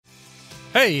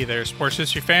Hey there, Sports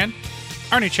History fan.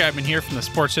 Arnie Chapman here from the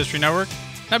Sports History Network.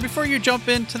 Now, before you jump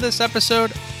into this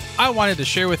episode, I wanted to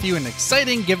share with you an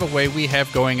exciting giveaway we have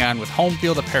going on with Home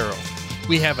Field Apparel.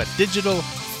 We have a digital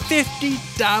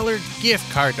 $50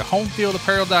 gift card to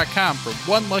homefieldapparel.com for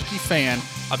one lucky fan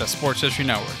of the Sports History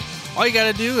Network. All you got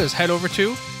to do is head over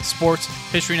to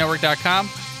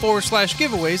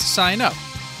sportshistorynetwork.com/giveaways to sign up.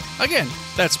 Again,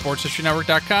 that's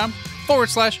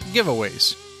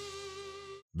sportshistorynetwork.com/giveaways.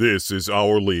 This is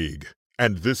our league,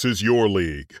 and this is your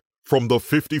league. From the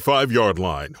 55-yard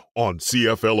line on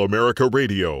CFL America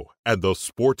Radio and the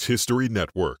Sports History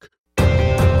Network.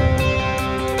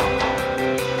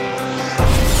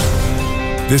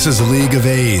 This is a league of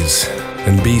A's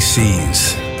and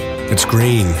BCs. It's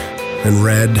green and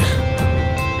red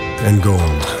and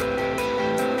gold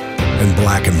and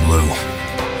black and blue.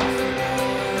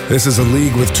 This is a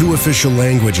league with 2 official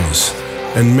languages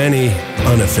and many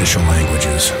unofficial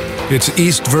languages. It's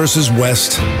East versus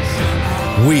West,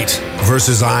 wheat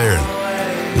versus iron,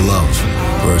 love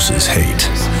versus hate.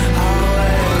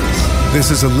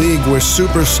 This is a league where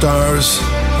superstars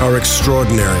are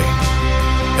extraordinary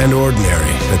and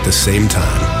ordinary at the same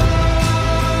time.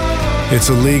 It's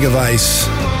a league of ice,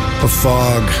 of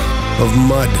fog, of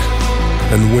mud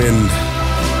and wind.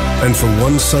 And for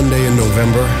one Sunday in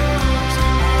November,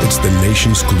 it's the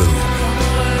nation's glue.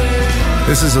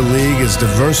 This is a league as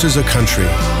diverse as a country,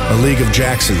 a league of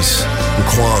Jacksons and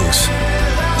Kwongs,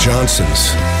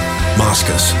 Johnsons,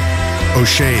 Moscas,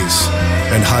 O'Shea's,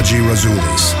 and Haji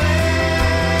Razulis.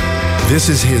 This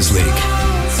is his league,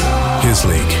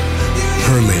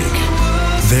 her league,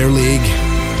 their league,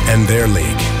 and their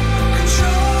league.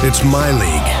 It's my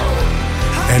league,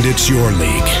 and it's your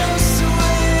league.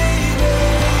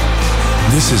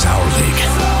 This is our league.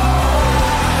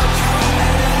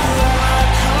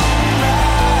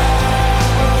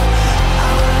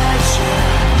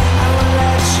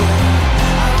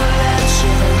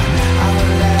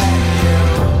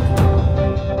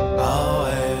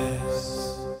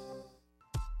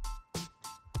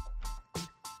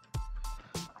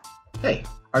 Hey,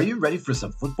 are you ready for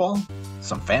some football?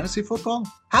 Some fantasy football?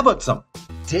 How about some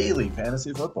daily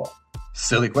fantasy football?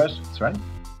 Silly questions, right?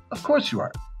 Of course you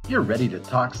are. You're ready to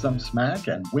talk some smack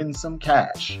and win some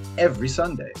cash every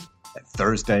Sunday, and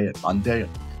Thursday and Monday,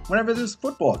 and whenever there's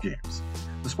football games.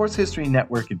 The Sports History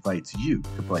Network invites you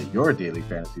to play your daily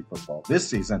fantasy football this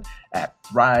season at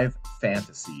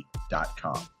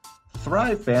thrivefantasy.com.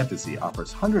 Thrive Fantasy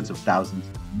offers hundreds of thousands,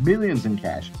 millions in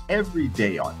cash every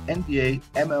day on NBA,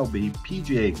 MLB,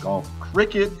 PGA golf,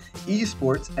 cricket,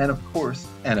 esports, and of course,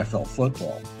 NFL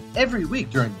football. Every week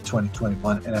during the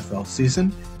 2021 NFL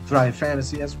season, Thrive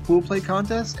Fantasy has pool play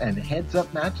contests and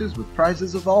heads-up matches with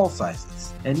prizes of all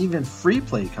sizes, and even free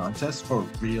play contests for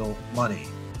real money.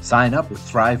 Sign up with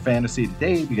Thrive Fantasy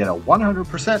today to get a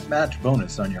 100% match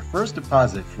bonus on your first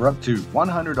deposit for up to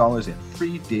 $100 in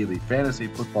free daily fantasy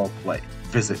football play.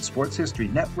 Visit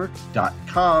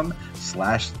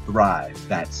sportshistorynetwork.com/thrive.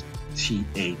 That's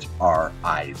THRIVE,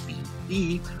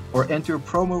 or enter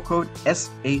promo code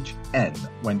SHN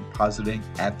when depositing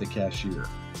at the cashier.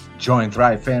 Join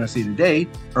Thrive Fantasy today,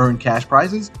 earn cash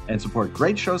prizes, and support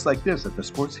great shows like this at the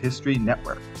Sports History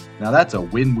Network. Now that's a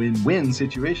win-win-win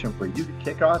situation for you to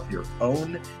kick off your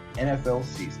own NFL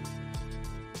season.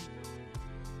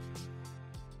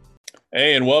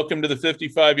 Hey, and welcome to the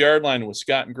 55-yard line with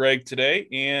Scott and Greg today.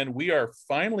 And we are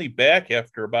finally back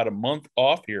after about a month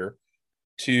off here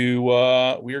to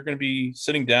we are going to be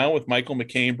sitting down with Michael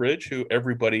McCambridge, who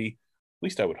everybody, at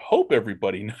least I would hope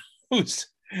everybody knows,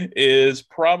 is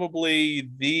probably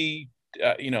the,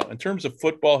 in terms of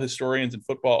football historians and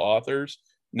football authors,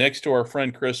 next to our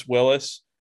friend Chris Willis,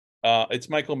 it's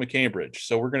Michael McCambridge.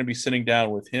 So we're going to be sitting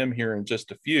down with him here in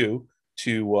just a few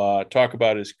to talk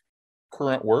about his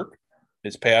current work,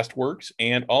 his past works,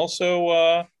 and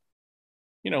also,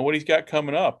 what he's got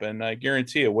coming up. And I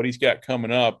guarantee you what he's got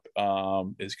coming up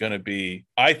is going to be,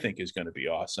 I think is going to be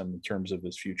awesome in terms of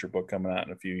his future book coming out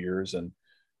in a few years. And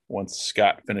once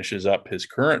Scott finishes up his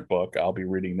current book, I'll be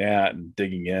reading that and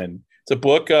digging in. It's a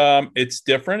book. It's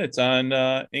different. It's on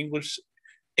English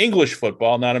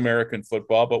football, not American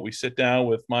football. But we sit down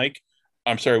with Michael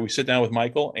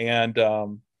and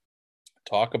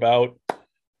talk about,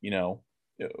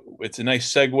 it's a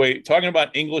nice segue. Talking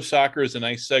about English soccer is a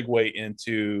nice segue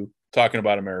into talking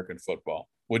about American football.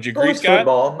 Would you agree, Scott?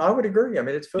 Football. I would agree. I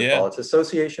mean, it's football. Yeah. It's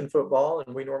association football,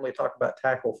 and we normally talk about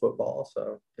tackle football.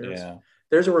 So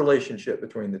there's a relationship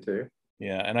between the two.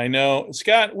 Yeah, and I know,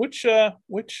 Scott, which team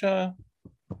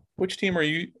which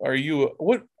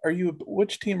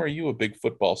team are you a big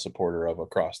football supporter of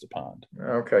across the pond?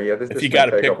 Okay, yeah, this if you got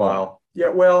to pick a while. Yeah,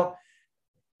 well,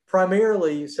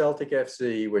 primarily Celtic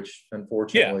FC, which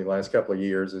unfortunately last couple of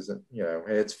years isn't,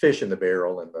 it's fish in the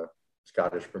barrel in the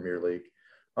Scottish Premier League.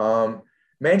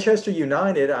 Manchester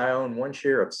United, I own one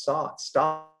share of stock.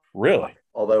 Really?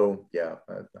 Although,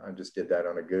 I just did that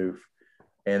on a goof.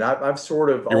 And I've sort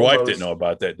of Your wife didn't know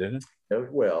about that, didn't it?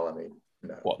 Well, I mean,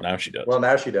 no. Well, now she does. Well,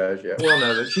 now she does, yeah. Well,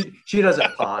 no, she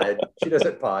doesn't pod. She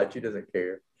doesn't pod. She doesn't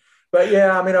care. But,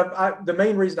 yeah, I mean, the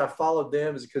main reason I followed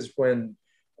them is because when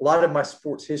a lot of my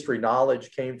sports history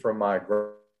knowledge came from my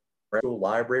school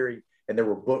library, and there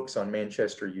were books on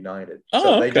Manchester United.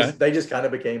 So they just kind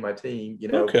of became my team,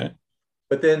 Okay.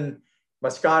 But then my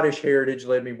Scottish heritage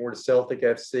led me more to Celtic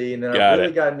FC, and then I've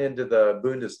really gotten into the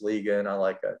Bundesliga, and I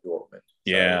like Dortmund.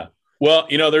 Yeah. Well,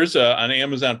 there's on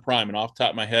Amazon Prime, and off the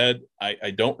top of my head,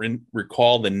 I don't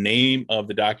recall the name of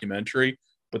the documentary,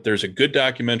 but there's a good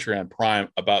documentary on Prime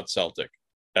about Celtic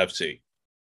FC.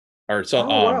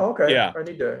 Wow, okay. Yeah. I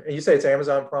need to. And you say it's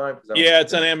Amazon Prime? Yeah,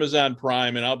 it's on Amazon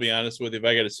Prime, and I'll be honest with you, if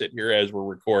I got to sit here as we're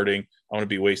recording, I'm going to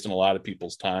be wasting a lot of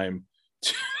people's time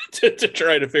to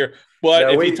try to figure.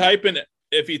 But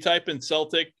if you type in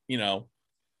Celtic,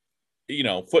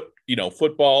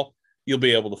 football, you'll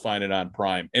be able to find it on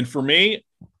Prime. And for me,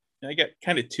 I got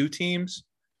kind of two teams.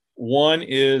 One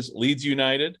is Leeds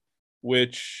United,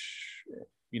 which,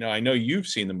 I know you've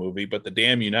seen the movie, but the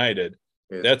Damn United,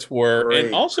 that's where,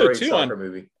 and also too on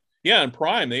movie. Yeah, on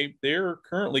Prime, they're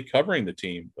currently covering the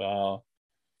team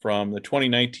from the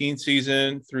 2019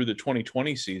 season through the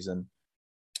 2020 season,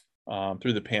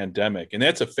 through the pandemic. And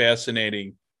that's a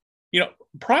fascinating,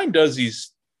 Prime does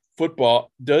these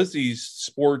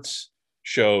sports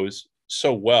shows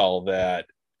so well that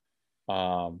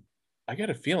I got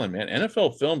a feeling, man,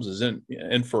 NFL Films is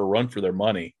in for a run for their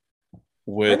money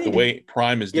with the way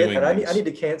Prime is doing. And I need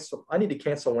to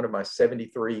cancel one of my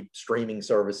 73 streaming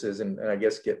services and I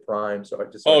guess get Prime. So I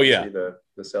just see the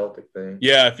Celtic thing.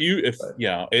 Yeah,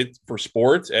 it's for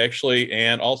sports actually,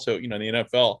 and also the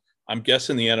NFL. I'm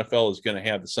guessing the NFL is going to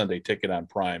have the Sunday ticket on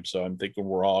Prime, so I'm thinking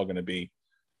we're all going to be,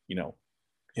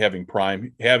 having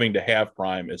to have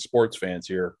Prime as sports fans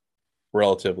here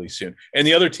relatively soon. And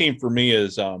the other team for me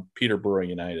is Peterborough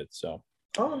United. So.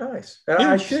 Oh, nice. And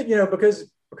I should,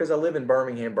 because I live in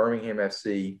Birmingham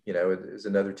FC, is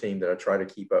another team that I try to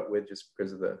keep up with just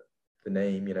because of the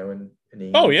name, in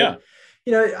England. Oh, yeah.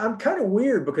 But, I'm kind of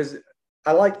weird because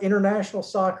I like international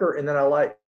soccer and then I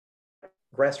like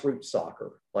grassroots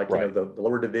soccer, like, the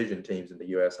lower division teams in the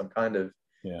U.S. I'm kind of,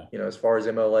 as far as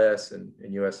MLS and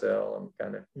USL, I'm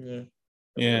kind of,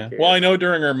 yeah. Well, I know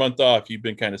during our month off, you've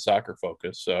been kind of soccer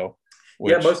focused. So,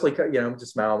 mostly,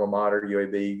 just my alma mater,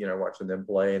 UAB, watching them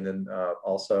play. And then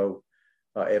also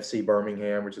FC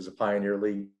Birmingham, which is a Pioneer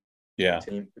League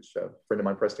team, which a friend of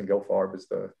mine, Preston Goldfarb,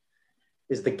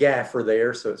 is the gaffer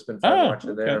there. So it's been fun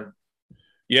watching them.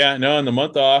 Yeah, no, in the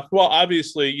month off. Well,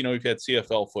 obviously, we've had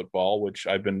CFL football, which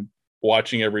I've been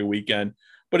watching every weekend.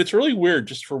 But it's really weird,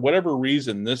 just for whatever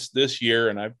reason, this year,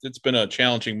 and it's been a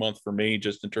challenging month for me,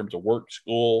 just in terms of work,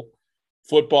 school,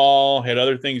 football, had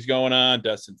other things going on,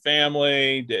 deaths and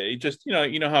family. Just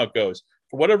how it goes.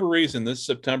 For whatever reason, this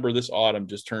September, this autumn,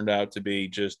 just turned out to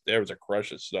be there was a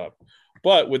crush of stuff.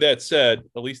 But with that said,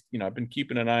 at least I've been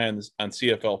keeping an eye on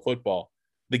CFL football.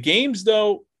 The games,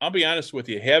 though, I'll be honest with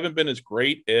you, haven't been as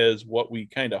great as what we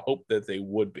kind of hoped that they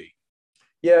would be.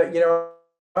 Yeah,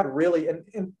 I really,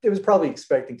 and it was probably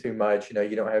expecting too much.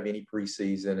 You don't have any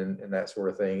preseason and that sort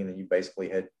of thing. And then you basically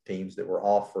had teams that were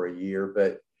off for a year.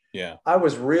 But yeah, I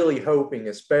was really hoping,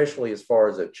 especially as far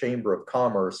as a Chamber of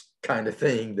Commerce kind of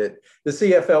thing, that the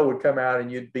CFL would come out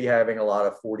and you'd be having a lot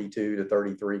of 42 to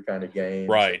 33 kind of games.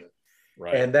 Right.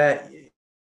 And that,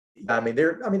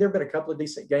 there have been a couple of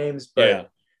decent games, but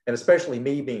and especially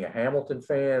me being a Hamilton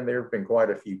fan, there have been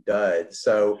quite a few duds.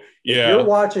 So if you're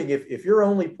watching, if your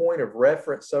only point of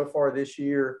reference so far this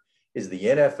year is the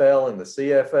NFL and the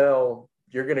CFL,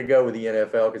 you're going to go with the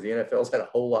NFL because the NFL's had a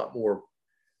whole lot more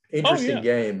interesting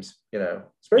games,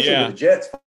 especially with the Jets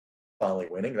finally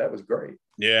winning. That was great.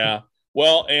 Yeah.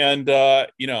 Well, and,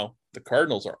 the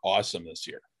Cardinals are awesome this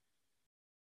year.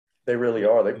 They really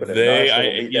are. They put a nice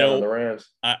little beat down on the Rams.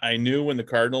 I knew when the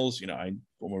Cardinals, when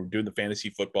we were doing the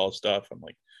fantasy football stuff, I'm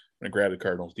like, I'm going to grab the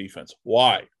Cardinals defense.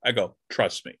 Why? I go,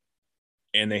 trust me.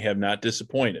 And they have not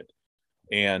disappointed.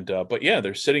 And, but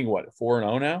they're sitting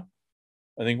 4-0 now.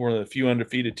 I think we're one of the few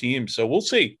undefeated teams. So we'll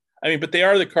see. But they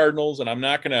are the Cardinals, and I'm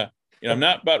not going to, I'm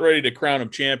not about ready to crown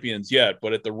them champions yet,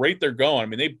 but at the rate they're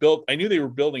going, I knew they were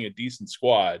building a decent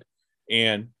squad.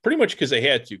 And pretty much because they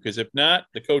had to, because if not,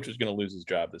 the coach was going to lose his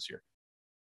job this year.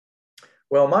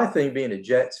 Well, my thing being a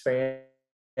Jets fan,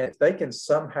 if they can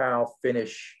somehow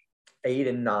finish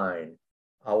 8-9,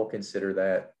 I will consider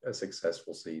that a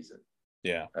successful season.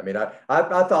 Yeah. I mean, I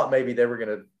thought maybe they were going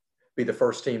to be the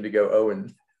first team to go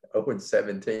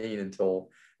 0-17 until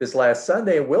this last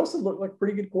Sunday, and Wilson looked like a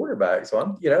pretty good quarterback.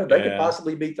 So they could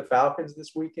possibly beat the Falcons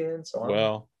this weekend.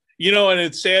 So and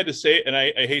it's sad to say, and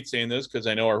I hate saying this because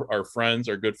I know our friends,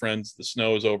 our good friends, the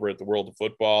Snows over at the World of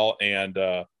Football, and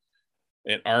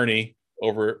Arnie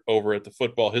over at the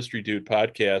Football History Dude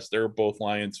podcast. They're both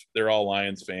Lions. They're all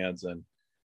Lions fans, and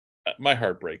my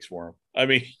heart breaks for them. I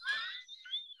mean,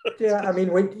 yeah. I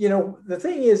mean, when the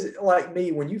thing is, like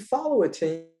me, when you follow a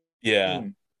team,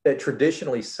 that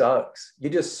traditionally sucks, you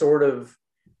just sort of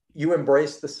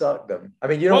embrace the suckdom. I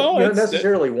mean, you don't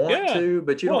necessarily want to,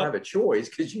 but you don't have a choice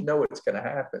because you know what's going to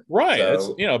happen. Right.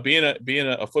 So, that's, being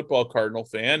a football Cardinal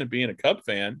fan and being a Cub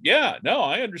fan. Yeah, no,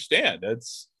 I understand.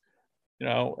 That's,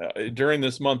 during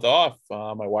this month off,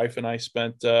 my wife and I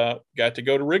got to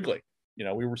go to Wrigley.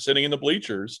 We were sitting in the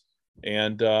bleachers,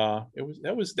 and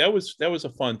that was a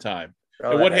fun time.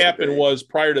 And what happened was,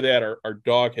 prior to that, our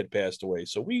dog had passed away.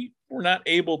 So we were not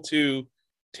able to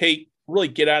really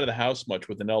get out of the house much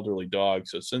with an elderly dog.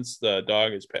 So since our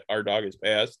dog has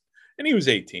passed, and he was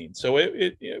 18. So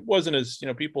it wasn't as,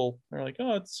 people are like,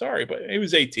 oh, sorry, but he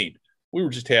was 18. We were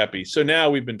just happy. So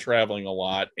now we've been traveling a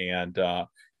lot. And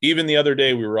even the other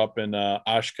day we were up in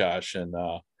Oshkosh, and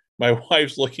my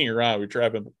wife's looking around. We're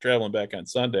traveling back on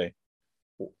Sunday.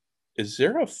 Is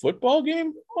there a football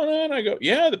game going on? I go,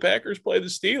 yeah, the Packers play the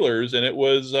Steelers. And it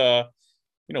was,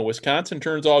 Wisconsin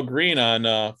turns all green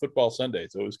on football Sunday.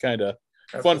 So it was kind of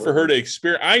fun for her to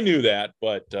experience. I knew that,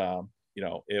 but,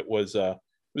 it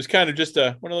was kind of just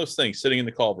one of those things, sitting in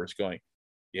the Culver's going,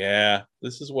 yeah,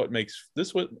 this is what makes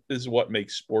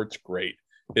sports great,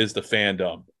 is the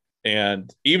fandom.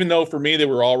 And even though for me, they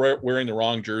were all wearing the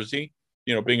wrong jersey,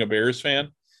 being a Bears fan,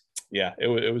 yeah,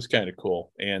 it was kind of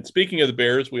cool. And speaking of the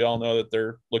Bears, we all know that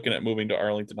they're looking at moving to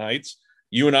Arlington Heights.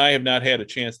 You and I have not had a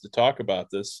chance to talk about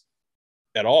this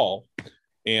at all.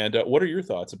 And what are your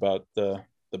thoughts about the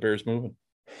Bears moving?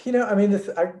 I mean,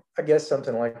 I guess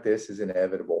something like this is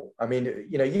inevitable. I mean,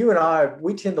 you and I,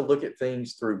 we tend to look at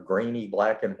things through grainy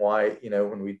black and white,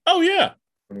 when we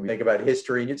think about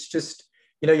history. And it's just,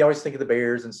 you always think of the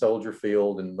Bears and Soldier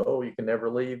Field and, you can never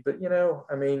leave. But,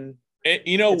 I mean, and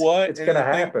you know what? It's going to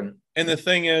happen. And the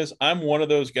thing is, I'm one of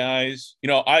those guys,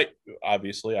 I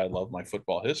love my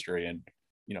football history, and,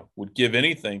 would give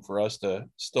anything for us to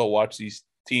still watch these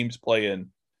teams play in,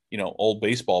 old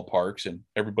baseball parks and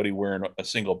everybody wearing a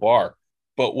single bar.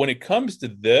 But when it comes to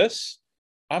this,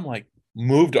 I'm like,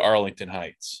 move to Arlington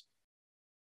Heights.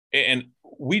 And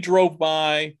we drove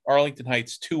by Arlington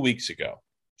Heights 2 weeks ago.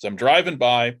 So I'm driving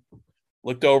by,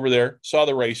 looked over there, saw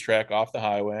the racetrack off the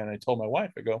highway, and I told my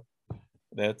wife, I go,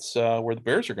 that's where the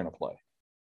Bears are going to play.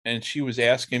 And she was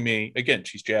asking me, again,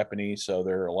 she's Japanese, so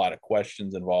there are a lot of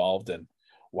questions involved. And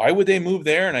why would they move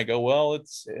there? And I go, well,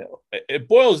 it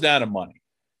boils down to money.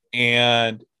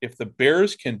 And if the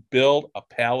Bears can build a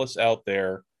palace out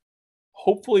there,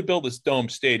 hopefully build this dome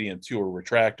stadium too, or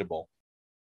retractable,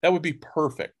 that would be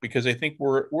perfect, because I think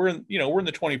we're in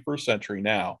the 21st century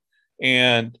now.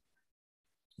 And,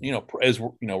 as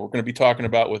we're going to be talking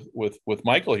about with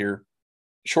Michael here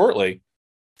shortly,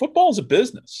 football is a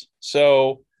business.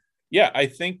 So, yeah, I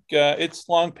think it's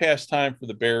long past time for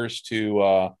the Bears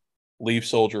to leave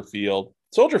Soldier Field.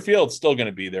 Soldier Field's still going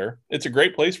to be there. It's a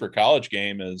great place for a college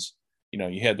game, as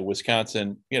you had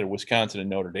Wisconsin and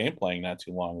Notre Dame playing not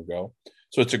too long ago.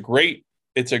 So it's a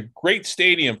great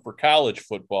stadium for college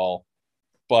football.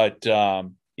 But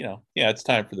it's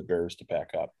time for the Bears to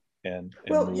pack up and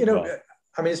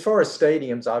I mean, as far as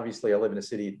stadiums, obviously I live in a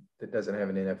city that doesn't have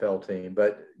an NFL team,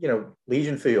 but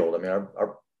Legion Field. I mean,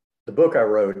 the book I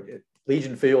wrote,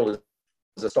 Legion Field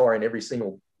is a star in every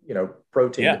single pro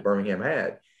team that Birmingham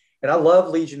had. And I love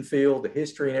Legion Field, the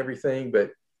history and everything, but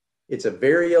it's a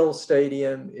very old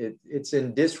stadium. It's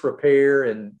in disrepair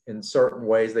in certain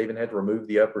ways. They even had to remove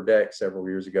the upper deck several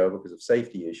years ago because of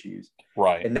safety issues.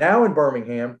 Right. And now in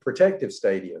Birmingham, Protective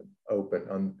Stadium open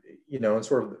on, in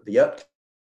sort of the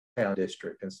uptown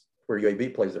district, and where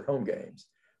UAB plays their home games.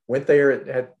 Went there, it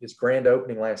had its grand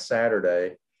opening last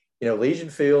Saturday. Legion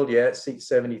Field, it seats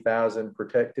 70,000,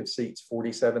 Protective seats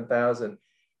 47,000.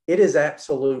 It is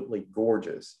absolutely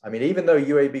gorgeous. I mean, even though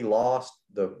UAB lost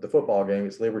the football game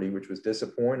against Liberty, which was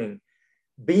disappointing,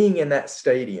 being in that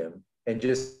stadium and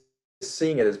just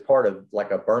seeing it as part of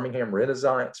like a Birmingham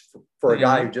Renaissance for a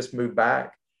guy who just moved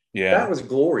back, that was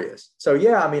glorious. So,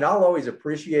 I mean, I'll always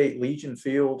appreciate Legion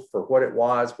Field for what it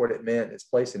was, what it meant, its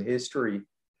place in history.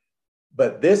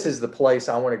 But this is the place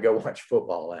I want to go watch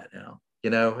football at now,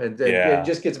 and it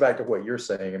just gets back to what you're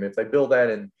saying. I mean, if they build that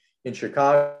in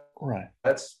Chicago, Right.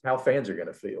 That's how fans are going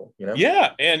to feel,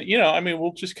 Yeah. And, I mean,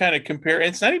 we'll just kind of compare. And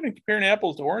it's not even comparing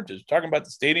apples to oranges. We're talking about the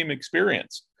stadium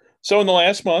experience. So in the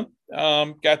last month,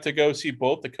 got to go see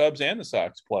both the Cubs and the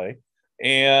Sox play.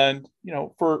 And,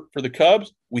 for the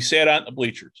Cubs, we sat on the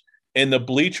bleachers. And the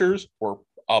bleachers were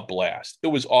a blast. It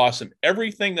was awesome.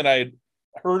 Everything that I had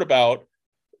heard about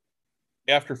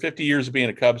after 50 years of being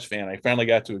a Cubs fan, I finally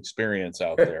got to experience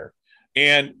out there.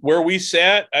 And where we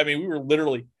sat, I mean, we were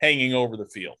literally hanging over the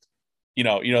field.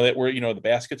 That where the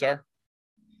baskets are.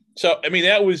 So I mean,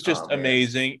 that was just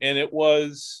amazing, and it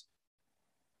was.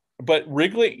 But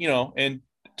Wrigley, and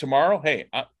tomorrow, hey,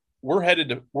 we're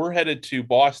headed to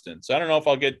Boston. So I don't know if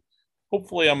I'll get.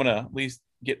 Hopefully, I'm gonna at least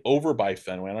get over by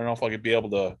Fenway. I don't know if I'll be able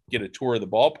to get a tour of the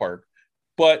ballpark,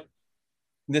 but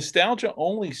nostalgia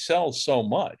only sells so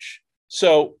much.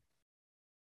 So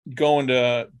going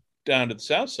down to the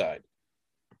South Side,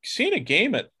 seeing a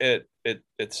game at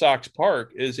Sox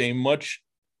Park is a much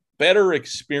better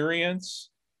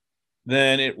experience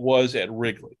than it was at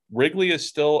Wrigley. Wrigley is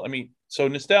still, I mean, so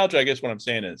nostalgia, I guess what I'm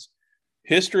saying is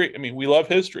history. I mean, we love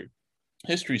history.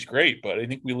 History's great, but I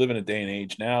think we live in a day and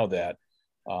age now that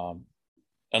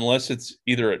unless it's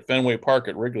either at Fenway Park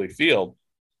at Wrigley Field,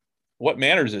 what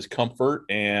matters is comfort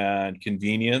and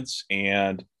convenience.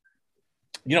 And,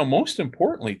 most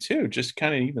importantly too, just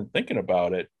kind of even thinking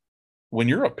about it, when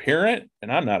you're a parent,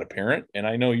 and I'm not a parent, and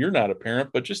I know you're not a parent,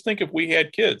 but just think if we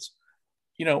had kids,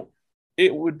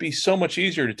 it would be so much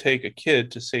easier to take a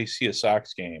kid to see a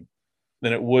Sox game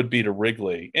than it would be to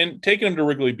Wrigley. And taking them to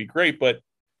Wrigley would be great, but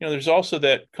there's also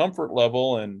that comfort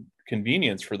level and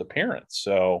convenience for the parents.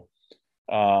 So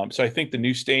I think the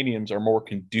new stadiums are more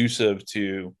conducive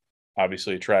to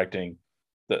obviously attracting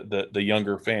the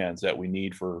younger fans that we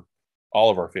need for all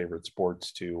of our favorite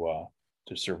sports to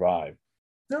survive.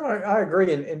 No, I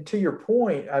agree. And to your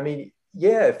point, I mean,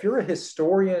 yeah, if you're a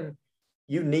historian,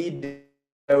 you need to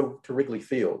go to Wrigley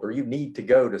Field or you need to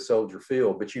go to Soldier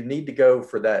Field, but you need to go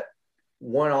for that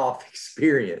one-off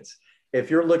experience. If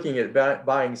you're looking at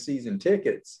buying season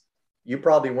tickets, you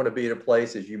probably want to be at a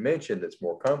place, as you mentioned, that's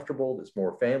more comfortable, that's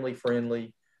more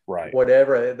family-friendly, right?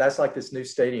 Whatever. That's like this new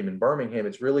stadium in Birmingham.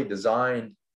 It's really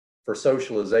designed for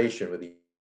socialization with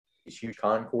these huge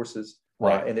concourses.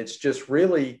 Right. And it's just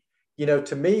really,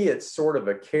 to me, it's sort of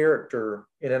a character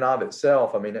in and of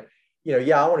itself. I mean,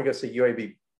 I want to go see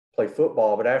UAB play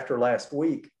football, but after last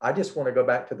week, I just want to go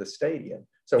back to the stadium.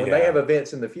 So when they have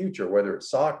events in the future, whether it's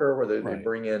soccer, whether they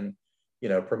bring in,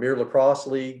 Premier Lacrosse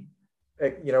League,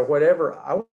 whatever,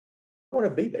 I want to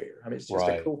be there. I mean, it's just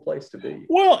a cool place to be.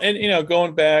 Well, and,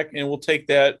 going back, and we'll take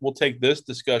this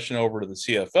discussion over to the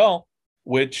CFL,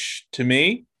 which to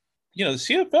me, the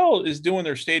CFL is doing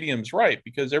their stadiums right,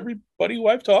 because everybody who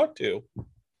I've talked to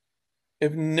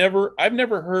I've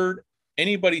never heard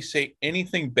anybody say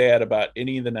anything bad about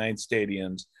any of the 9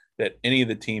 stadiums that any of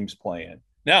the teams play in.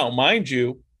 Now, mind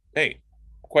you, hey,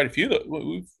 quite a few.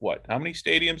 How many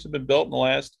stadiums have been built in the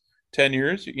last 10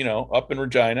 years? Up in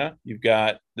Regina, you've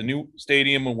got the new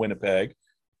stadium in Winnipeg,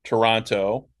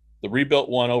 Toronto, the rebuilt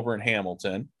one over in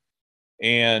Hamilton.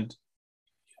 And,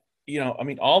 I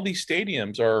mean, all these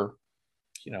stadiums are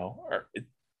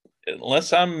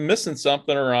unless I'm missing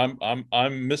something or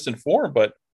I'm misinformed,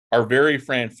 but are very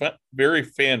fan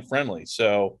friendly.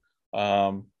 So,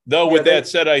 with that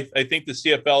said, I think the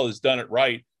CFL has done it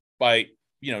right by,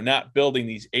 not building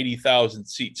these 80,000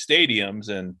 seat stadiums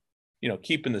and,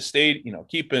 keeping the state,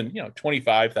 keeping,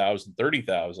 25,000,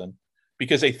 30,000,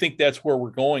 because I think that's where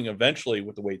we're going eventually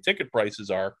with the way ticket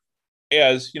prices are,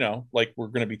 as, like we're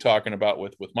going to be talking about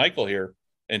with Michael here,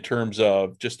 in terms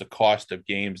of just the cost of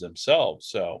games themselves.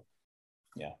 So,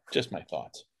 yeah, just my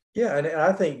thoughts. Yeah, and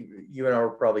I think you and I were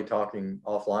probably talking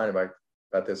offline about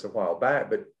this a while back,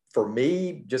 but for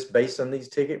me, just based on these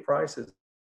ticket prices,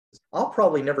 I'll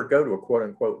probably never go to a quote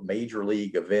unquote major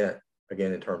league event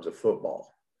again in terms of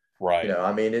football. Right.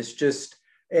 I mean, it's just,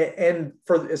 and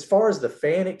for as far as the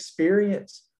fan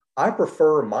experience, I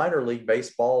prefer minor league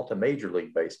baseball to major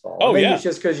league baseball. Oh, maybe it's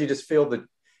just because you just feel that,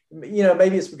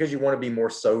 maybe it's because you want to be more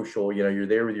social. You're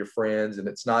there with your friends, and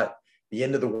it's not the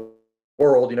end of the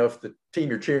world. If the team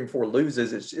you're cheering for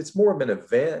loses, it's more of an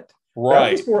event.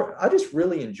 Right. I just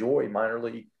really enjoy minor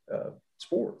league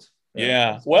sports.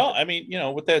 Yeah. Well, I mean,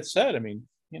 with that said, I mean,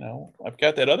 I've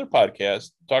got that other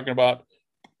podcast talking about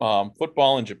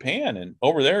football in Japan, and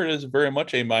over there it is very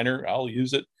much a minor. I'll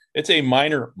use it. It's a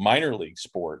minor league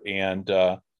sport, and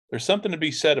there's something to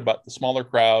be said about the smaller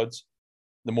crowds,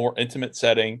 the more intimate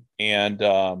setting, and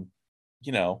I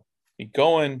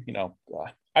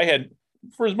had,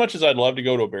 for as much as I'd love to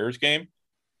go to a Bears game,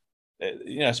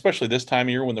 especially this time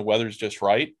of year when the weather's just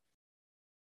right,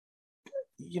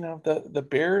 the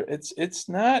Bear, it's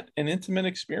not an intimate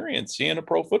experience seeing a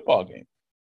pro football game.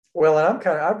 Well, and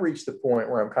I've reached the point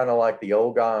where I'm kind of like the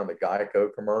old guy on the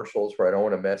Geico commercials where I don't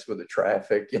want to mess with the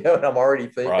traffic, and I'm already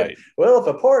thinking, well,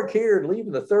 if I park here,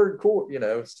 leaving the third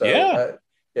quarter, so I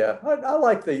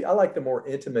like the more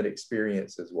intimate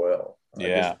experience as well.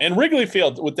 Yeah. And Wrigley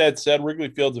Field, with that said, Wrigley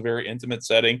Field's a very intimate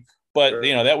setting, but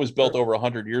sure. That was built over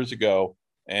 100 years ago,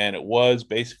 and it was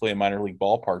basically a minor league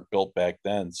ballpark built back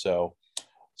then. So,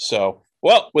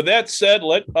 well, with that said,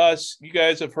 you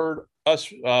guys have heard us,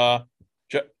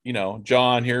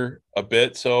 John here a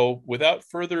bit. So without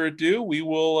further ado, we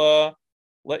will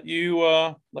let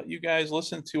you guys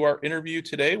listen to our interview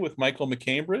today with Michael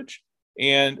McCambridge,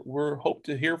 and we're hope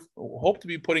to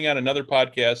be putting out another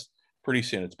podcast pretty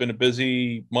soon. It's been a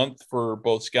busy month for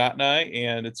both Scott and I,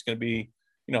 and it's going to be,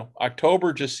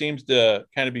 October just seems to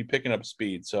kind of be picking up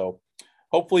speed. So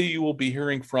hopefully you will be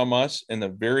hearing from us in the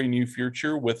very near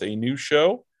future with a new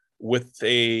show with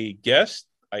a guest.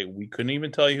 We couldn't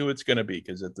even tell you who it's going to be,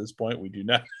 because at this point we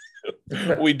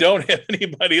we don't have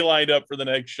anybody lined up for the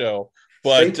next show.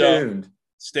 But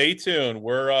stay tuned.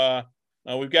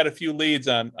 We've got a few leads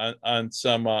on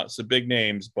some big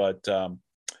names, but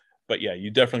yeah,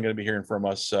 you're definitely going to be hearing from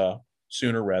us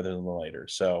sooner rather than later.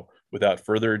 So without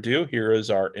further ado, here is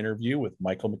our interview with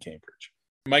Michael McCambridge.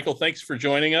 Michael, thanks for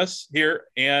joining us here,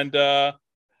 and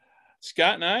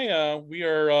Scott and I, we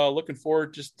are looking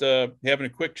forward just having a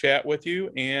quick chat with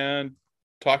you and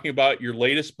talking about your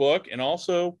latest book, and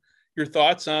also your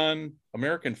thoughts on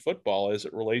American football as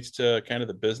it relates to kind of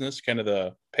the business, kind of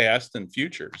the past and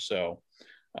future. So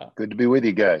good to be with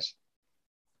you guys.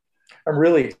 I'm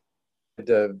really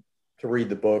excited to read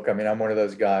the book. I mean, I'm one of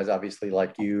those guys, obviously,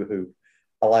 like you, who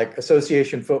I like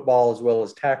association football as well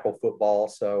as tackle football.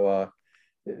 So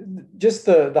just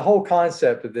the whole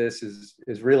concept of this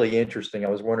is really interesting. I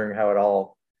was wondering how it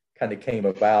all kind of came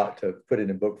about to put it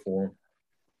in book form.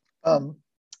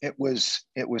 It was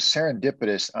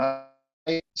serendipitous.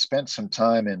 I spent some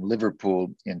time in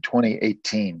Liverpool in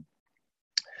 2018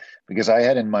 because I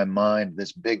had in my mind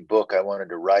this big book I wanted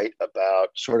to write about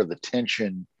sort of the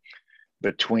tension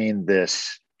between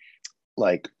this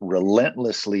like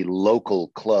relentlessly local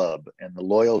club and the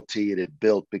loyalty it had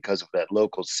built because of that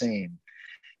local scene.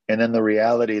 And then the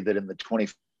reality that in the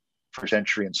 21st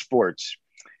century in sports,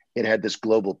 it had this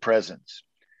global presence,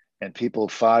 and people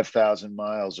 5,000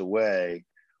 miles away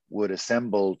would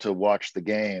assemble to watch the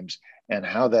games, and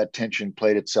how that tension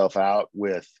played itself out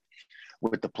with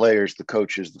the players, the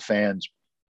coaches, the fans.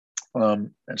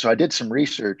 And so I did some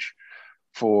research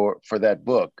for that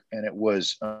book, and it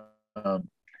was going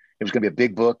to be a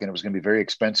big book, and it was going to be very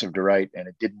expensive to write, and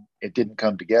it didn't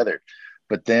come together.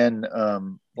 But then,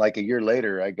 like a year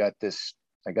later, I got this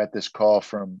call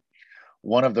from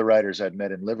one of the writers I'd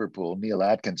met in Liverpool, Neil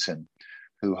Atkinson,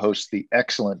 who hosts the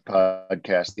excellent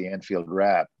podcast, The Anfield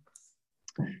Wrap.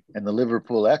 And the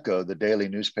Liverpool Echo, the daily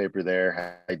newspaper there,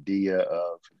 had the idea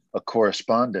of a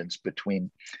correspondence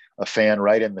between a fan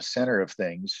right in the center of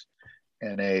things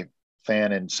and a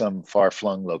fan in some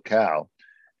far-flung locale.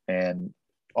 And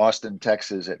Austin,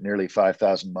 Texas, at nearly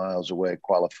 5,000 miles away,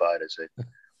 qualified as a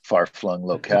far-flung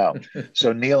locale.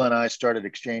 So Neil and I started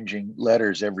exchanging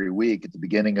letters every week at the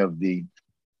beginning of the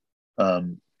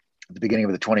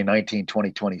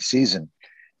 2019-2020 season.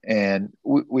 And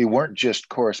we weren't just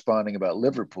corresponding about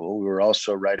Liverpool. We were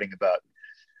also writing about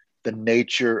the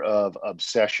nature of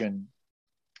obsession,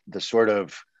 the sort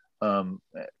of,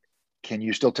 can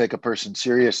you still take a person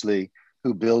seriously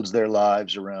who builds their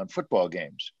lives around football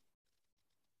games?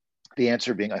 The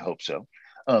answer being, I hope so.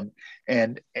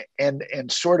 And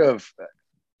sort of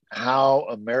how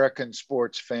American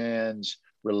sports fans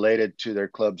related to their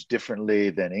clubs differently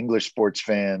than English sports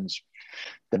fans,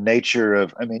 the nature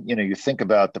of, you think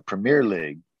about the Premier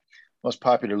League, most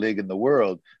popular league in the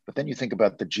world, but then you think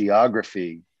about the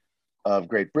geography of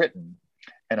Great Britain,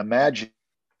 and imagine,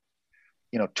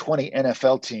 20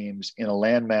 NFL teams in a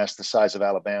landmass the size of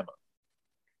Alabama,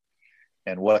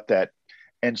 and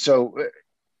so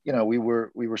we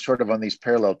were sort of on these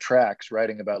parallel tracks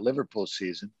writing about Liverpool's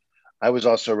season. I was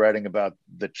also writing about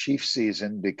the Chiefs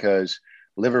season because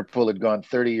Liverpool had gone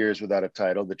 30 years without a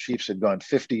title. The Chiefs had gone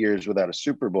 50 years without a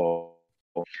Super Bowl.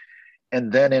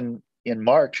 And then in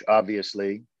March,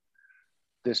 obviously,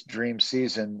 this dream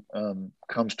season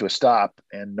comes to a stop,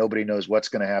 and nobody knows what's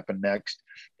going to happen next.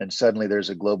 And suddenly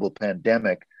there's a global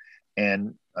pandemic.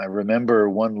 And I remember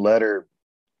one letter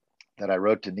that I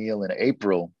wrote to Neil in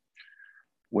April,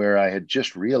 where I had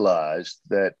just realized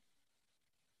that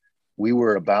we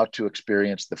were about to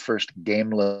experience the first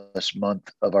gameless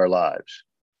month of our lives.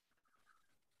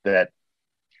 That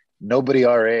nobody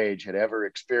our age had ever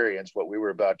experienced what we were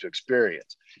about to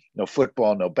experience. No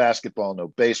football, no basketball, no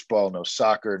baseball, no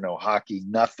soccer, no hockey,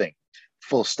 nothing,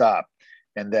 full stop.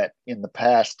 And that in the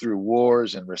past, through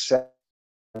wars and recessions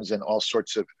and all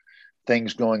sorts of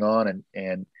things going on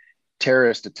and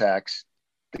terrorist attacks,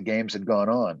 the games had gone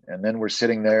on. And then we're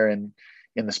sitting there in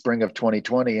the spring of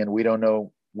 2020, and we don't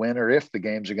know when or if the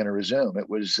games are going to resume.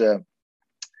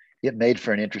 It made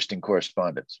for an interesting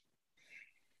correspondence.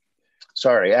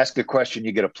 Sorry, ask a question,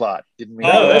 you get a plot. Didn't mean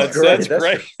that's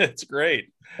great. That's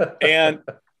great. And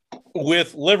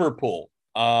with Liverpool,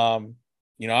 I'll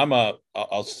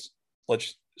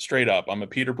let's straight up. I'm a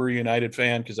Peterborough United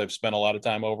fan because I've spent a lot of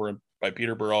time over by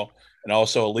Peterborough, and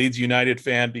also a Leeds United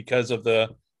fan because of the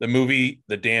movie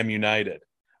The Damn United.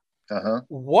 Uh-huh.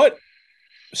 What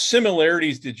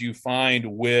similarities did you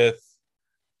find with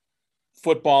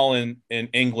football in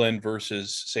England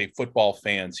versus, say, football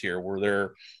fans here?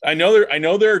 I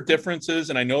know there are differences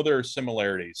and I know there are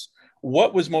similarities.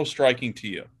 What was most striking to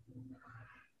you?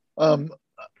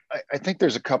 I think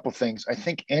there's a couple things. I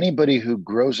think anybody who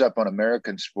grows up on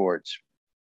American sports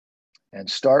and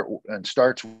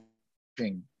starts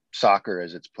watching soccer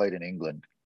as it's played in England,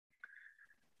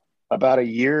 about a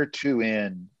year or two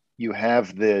in, you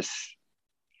have this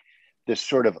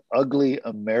sort of ugly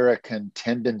American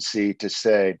tendency to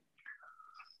say,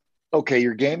 okay,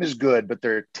 your game is good, but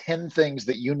there are 10 things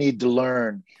that you need to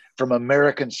learn from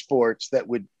American sports that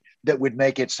would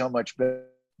make it so much better.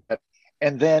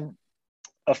 And then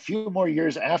a few more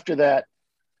years after that,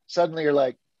 suddenly you're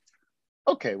like,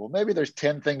 okay, well, maybe there's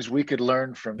 10 things we could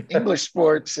learn from English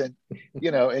sports, and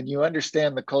you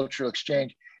understand the cultural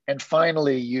exchange. And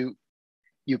finally you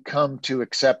come to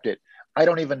accept it. I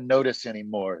don't even notice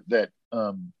anymore that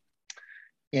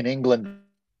in England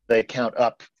they count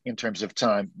up in terms of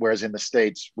time, whereas in the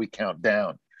States we count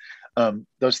down.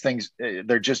 Those things,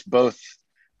 they're just both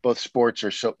sports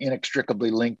are so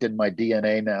inextricably linked in my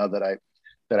DNA now that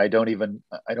I don't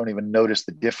even notice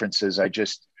the differences. I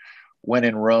just, when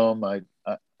in Rome,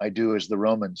 I do as the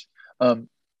Romans.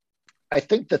 I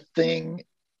think the thing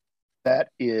that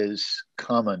is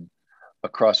common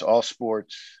across all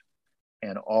sports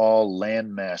and all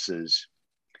land masses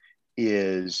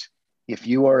is, if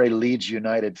you are a Leeds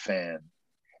United fan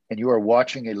and you are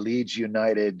watching a Leeds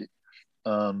United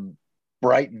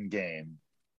Brighton game,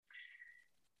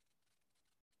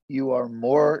 you are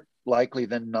more likely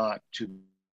than not to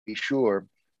be sure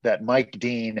that Mike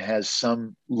Dean has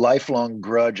some lifelong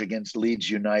grudge against Leeds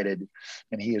United,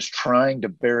 and he is trying to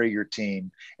bury your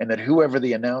team, and that whoever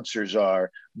the announcers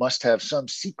are must have some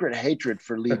secret hatred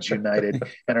for Leeds United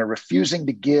and are refusing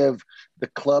to give the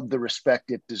club the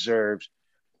respect it deserves.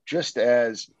 Just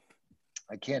as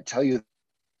I can't tell you the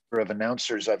number of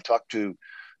announcers I've talked to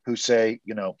who say,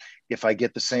 if I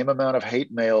get the same amount of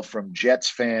hate mail from Jets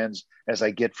fans as I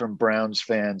get from Browns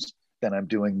fans, then I'm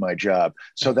doing my job.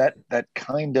 So that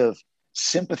kind of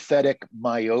sympathetic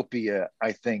myopia,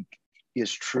 I think,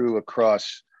 is true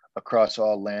across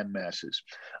all land masses.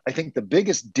 I think the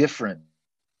biggest difference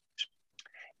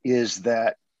is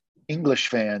that English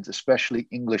fans, especially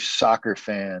English soccer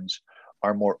fans,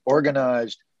 are more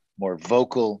organized, more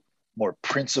vocal, more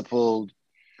principled,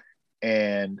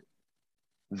 and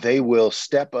they will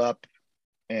step up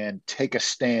and take a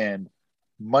stand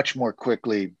much more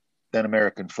quickly than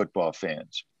American football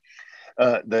fans.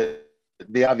 The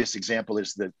obvious example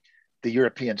is the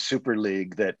European Super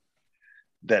League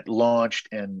that launched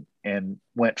and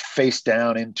went face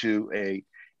down into a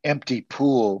empty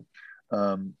pool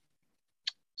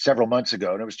several months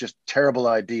ago, and it was just a terrible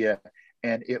idea.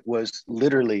 And it was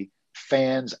literally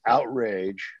fans'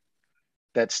 outrage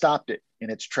that stopped it in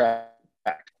its track.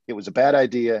 It was a bad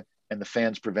idea, and the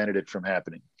fans prevented it from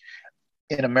happening.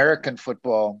 In American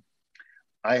football,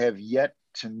 I have yet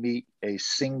to meet a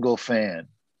single fan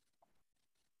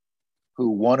who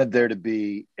wanted there to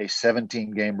be a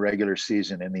 17-game regular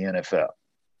season in the NFL.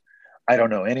 I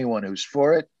don't know anyone who's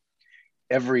for it.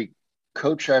 Every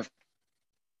coach I've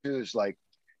to is like,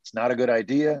 it's not a good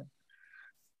idea.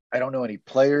 I don't know any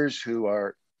players who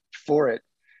are for it.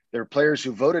 There are players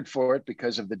who voted for it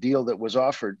because of the deal that was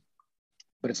offered,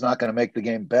 but it's not going to make the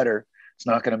game better. It's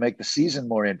not going to make the season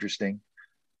more interesting.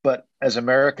 But as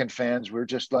American fans, we're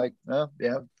just like, oh,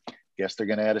 yeah, guess they're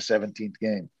going to add a 17th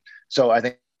game. So I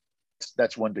think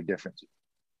that's one big difference.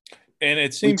 And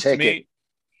it seems to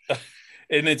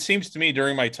me,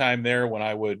 during my time there, when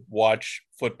I would watch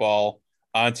football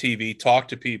on TV, talk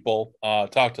to people,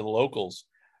 talk to the locals,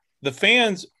 the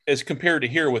fans, as compared to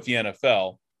here with the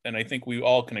NFL, and I think we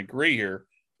all can agree here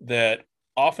that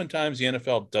oftentimes the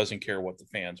NFL doesn't care what the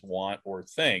fans want or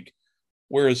think.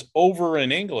 Whereas over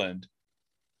in England,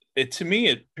 to me,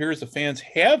 it appears the fans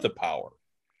have the power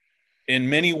in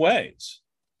many ways.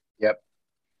 Yep.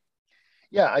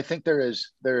 Yeah, I think there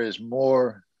is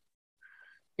more.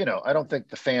 I don't think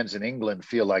the fans in England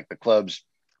feel like the clubs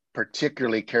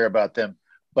particularly care about them,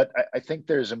 but I think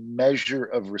there's a measure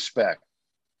of respect.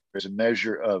 There's a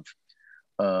measure of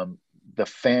the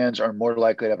fans are more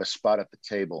likely to have a spot at the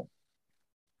table.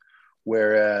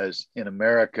 Whereas in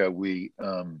America, we,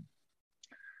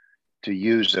 to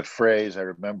use a phrase I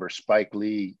remember Spike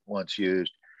Lee once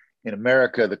used, in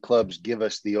America, the clubs give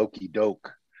us the okey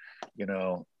doke,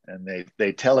 and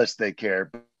they tell us they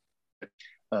care.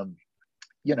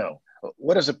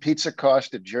 What does a pizza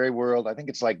cost at Jerry World? I think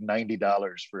it's like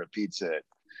 $90 for a pizza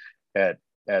at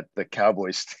the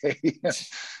Cowboys Stadium.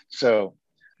 So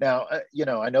now,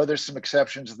 I know there's some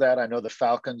exceptions to that. I know the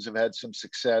Falcons have had some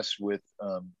success with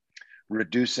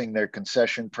reducing their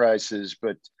concession prices,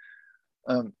 but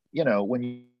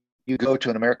when you go to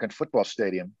an American football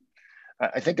stadium,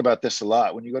 I think about this a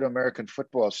lot. When you go to American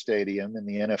football stadium in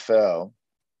the NFL,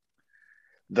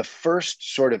 the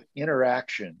first sort of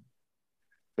interaction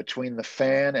between the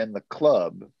fan and the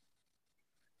club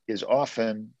is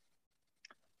often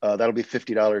that'll be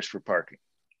 $50 for parking.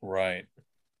 Right.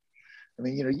 I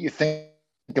mean, you think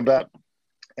about,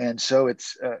 and so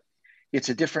it's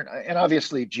a different, and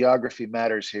obviously geography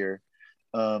matters here.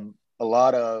 A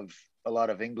lot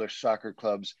of English soccer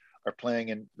clubs are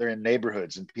they're in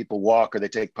neighborhoods, and people walk or they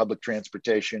take public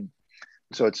transportation.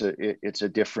 So it's a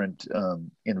different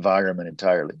environment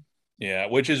entirely. Yeah,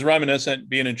 which is reminiscent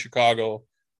being in Chicago,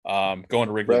 going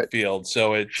to Wrigley Field.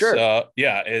 So it's sure.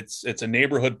 It's a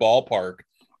neighborhood ballpark,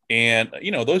 and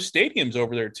those stadiums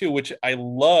over there too, which I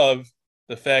love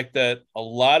the fact that a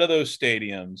lot of those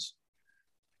stadiums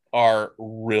are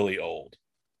really old,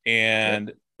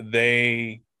 and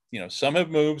they, some have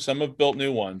moved, some have built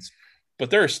new ones, but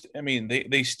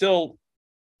they still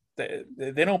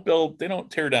they don't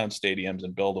tear down stadiums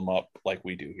and build them up like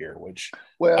we do here, which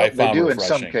I they found do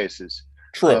refreshing. in some cases.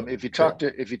 True. If you talk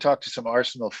to some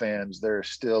Arsenal fans, they're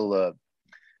still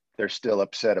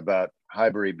upset about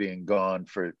Highbury being gone.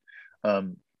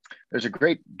 There's a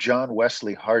great John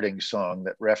Wesley Harding song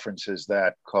that references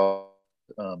that called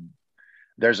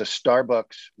 "There's a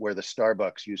Starbucks Where the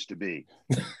Starbucks Used to Be,"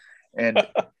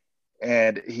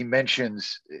 and he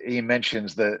mentions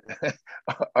the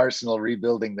Arsenal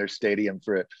rebuilding their stadium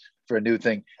for a new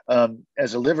thing.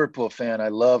 As a Liverpool fan, I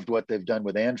loved what they've done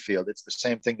with Anfield. It's the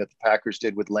same thing that the Packers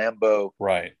did with Lambeau,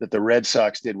 right? That the Red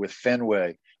Sox did with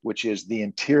Fenway, which is the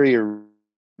interior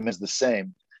is the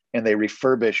same, and they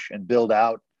refurbish and build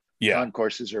out.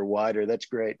 Concourses are wider. That's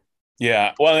great.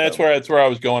 Yeah, well, that's where I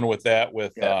was going with that.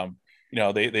 With they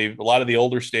a lot of the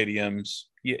older stadiums,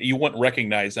 you wouldn't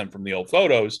recognize them from the old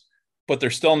photos, but they're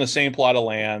still in the same plot of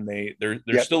land.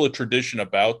 There's still a tradition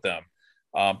about them.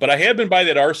 But I have been by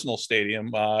that Arsenal stadium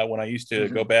when I used to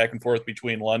go back and forth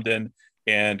between London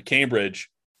and Cambridge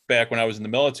back when I was in the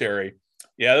military.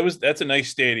 Yeah, that's a nice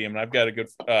stadium, and I've got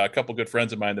a couple good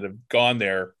friends of mine that have gone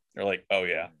there. They're like, "Oh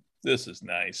yeah, this is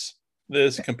nice."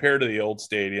 This compared to the old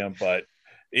stadium, but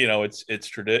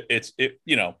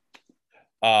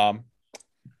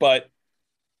but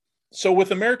so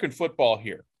with American football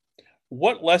here,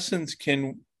 what lessons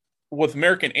with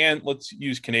American, and let's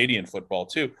use Canadian football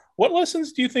too, what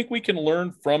lessons do you think we can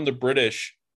learn from the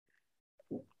British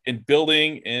in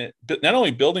building, and not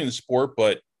only building the sport,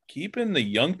 but keeping the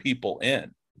young people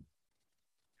in?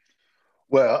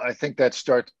 Well, I think that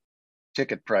starts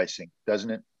ticket pricing, doesn't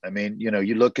it? I mean, you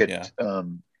look at,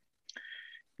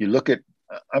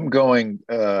 I'm going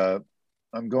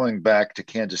back to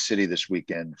Kansas City this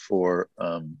weekend for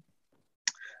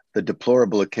the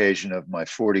deplorable occasion of my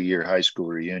 40-year high school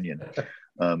reunion.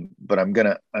 But I'm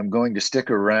going to stick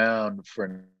around for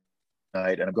a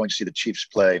night, and I'm going to see the Chiefs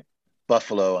play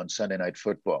Buffalo on Sunday Night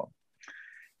Football.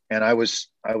 And I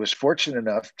was fortunate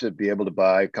enough to be able to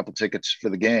buy a couple tickets for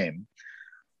the game,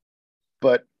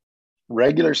 but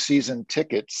regular season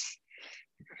tickets,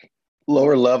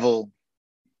 lower level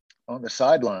on the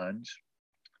sidelines,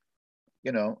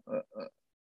 are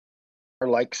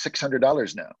like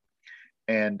 $600 now.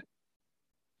 And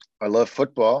I love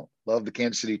football, love the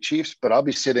Kansas City Chiefs, but I'll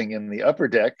be sitting in the upper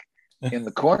deck in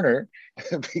the corner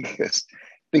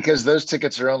because those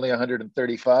tickets are only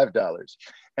 $135.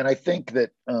 And I think that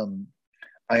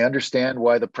I understand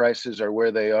why the prices are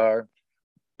where they are,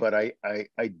 but I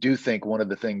do think one of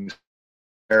the things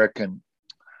American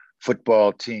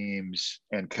football teams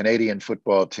and Canadian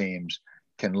football teams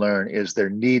can learn is there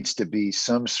needs to be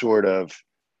some sort of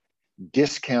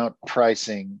discount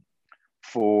pricing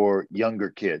for younger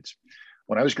kids.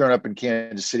 When I was growing up in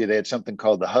Kansas City, they had something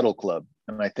called the Huddle Club.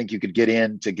 and I think you could get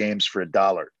into games for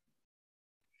 $1.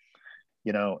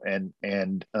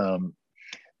 And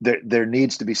there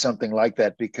needs to be something like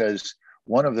that, because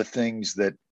one of the things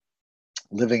that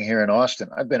living here in Austin,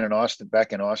 I've been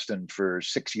back in Austin for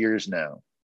 6 years now,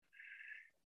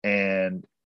 and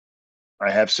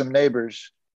I have some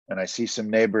neighbors, and I see some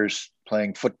neighbors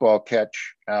playing football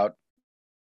catch out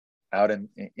in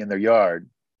their yard.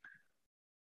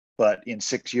 But in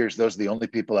 6 years, those are the only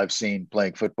people I've seen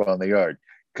playing football in the yard,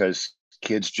 because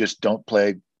kids just don't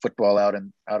play football out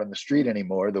on the street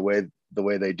anymore the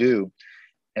way they do.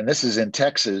 And this is in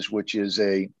Texas, which is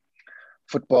a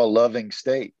football loving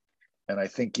state. And I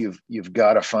think you've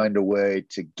got to find a way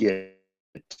to get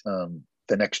the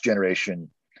next generation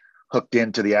hooked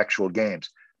into the actual games,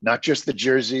 not just the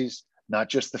jerseys, not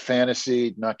just the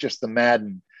fantasy, not just the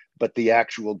Madden, but the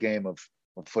actual game of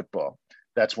football.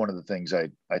 That's one of the things I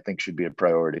think should be a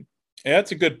priority. Yeah,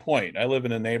 that's a good point. I live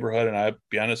in a neighborhood, and I'll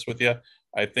be honest with you,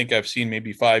 I think I've seen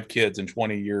maybe 5 kids in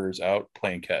 20 years out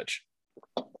playing catch.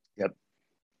 Yep.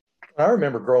 I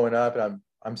remember growing up, and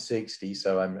I'm 60,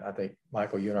 so I think,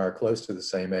 Michael, you and I are close to the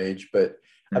same age. But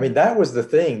I mean, that was the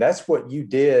thing. That's what you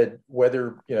did,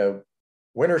 whether,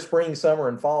 winter, spring, summer,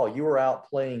 and fall, you were out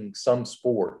playing some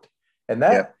sport. And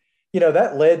that,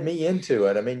 that led me into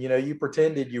it. I mean, you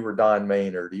pretended you were Don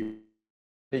Maynard, you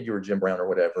were Jim Brown or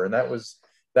whatever. And that was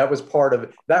part of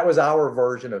it. That was our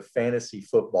version of fantasy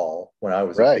football when I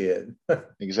was a kid.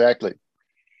 Exactly.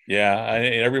 Yeah.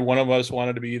 Every one of us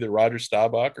wanted to be either Roger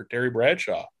Staubach or Terry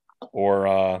Bradshaw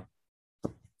or,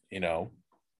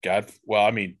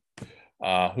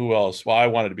 who else? Well, I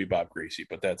wanted to be Bob Greasy,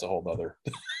 but that's a whole other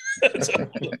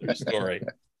story.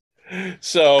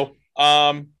 So,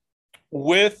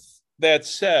 with that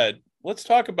said, let's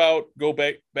talk about go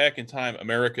back in time,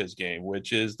 America's Game,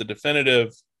 which is the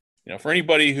definitive, for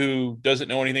anybody who doesn't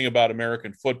know anything about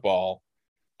American football,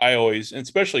 I always, and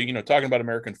especially, talking about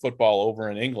American football over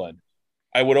in England,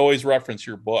 I would always reference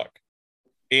your book.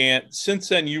 And since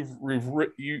then,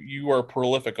 you are a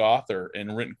prolific author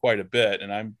and written quite a bit.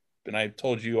 And I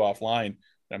told you offline,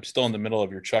 I'm still in the middle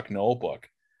of your Chuck Noll book.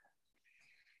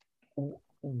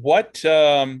 What,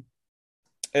 as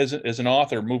an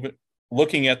author,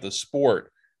 looking at the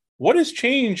sport, what has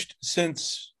changed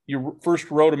since you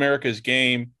first wrote America's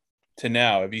Game to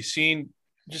now? Have you seen,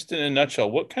 just in a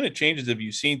nutshell, what kind of changes have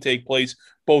you seen take place,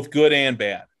 both good and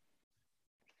bad?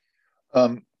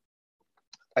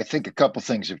 I think a couple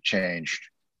things have changed.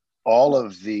 All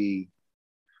of the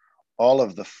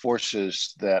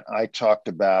forces that I talked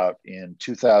about in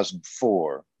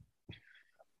 2004,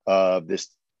 this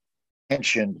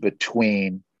tension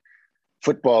between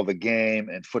football, the game,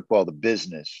 and football, the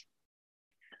business,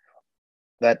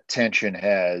 that tension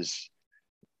has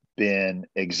been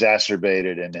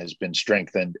exacerbated and has been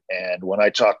strengthened. And when I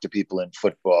talk to people in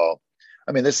football,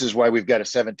 I mean, this is why we've got a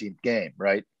 17th game,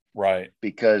 right? Right.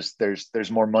 Because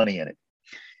there's more money in it.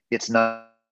 It's not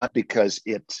because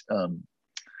it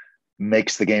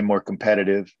makes the game more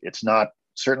competitive. It's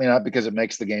certainly not because it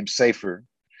makes the game safer.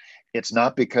 It's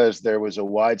not because there was a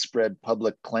widespread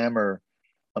public clamor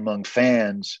among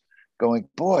fans going,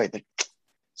 boy, the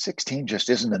 16 just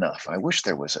isn't enough. I wish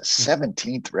there was a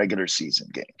 17th regular season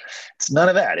game. It's none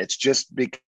of that. It's just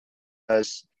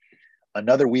because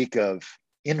another week of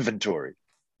inventory.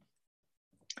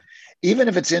 Even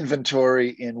if it's inventory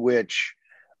in which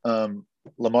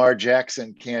Lamar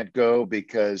Jackson can't go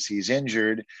because he's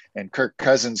injured and Kirk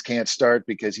Cousins can't start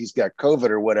because he's got COVID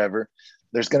or whatever,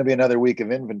 there's going to be another week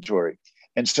of inventory.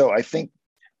 And so I think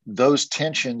those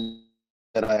tensions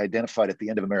that I identified at the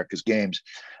end of America's Games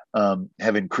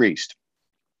have increased.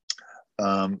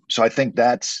 So I think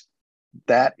that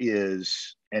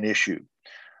is an issue.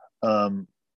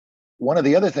 One of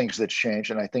the other things that's changed,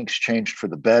 and I think has changed for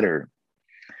the better,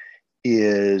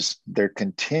 is there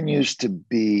continues to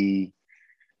be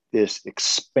this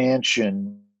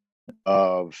expansion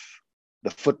of the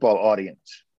football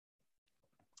audience.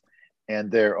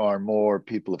 And there are more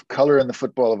people of color in the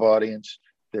football audience.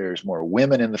 There's more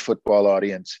women in the football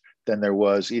audience than there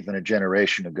was even a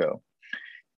generation ago.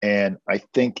 And I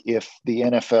think if the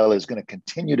NFL is going to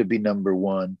continue to be number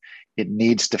one, it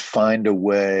needs to find a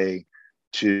way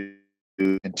to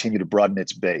continue to broaden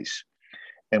its base.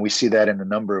 And we see that in a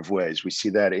number of ways. We see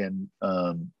that in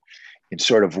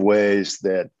sort of ways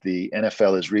that the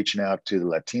NFL is reaching out to the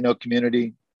Latino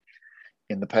community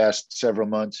in the past several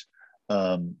months.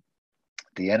 The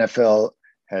NFL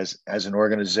has an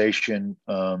organization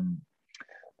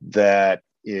that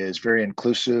is very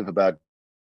inclusive about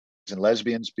gays and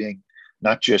lesbians being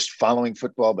not just following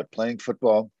football, but playing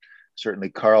football.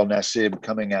 Certainly Carl Nassib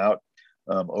coming out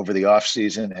over the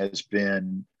offseason has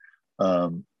been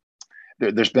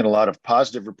There's been a lot of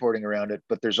positive reporting around it,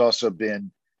 but there's also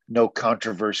been no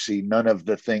controversy, none of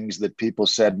the things that people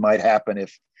said might happen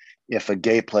if a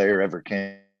gay player ever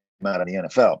came out of the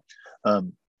NFL.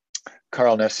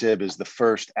 Carl Nassib is the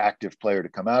first active player to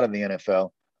come out of the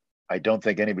NFL. I don't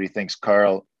think anybody thinks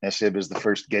Carl Nassib is the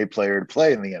first gay player to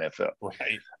play in the NFL.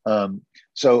 Right.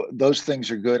 So those things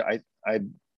are good. I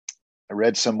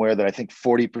read somewhere that I think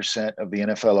 40% of the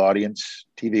NFL audience,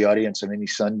 TV audience on any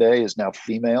Sunday, is now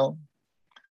female.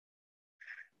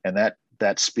 And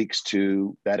that speaks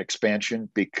to that expansion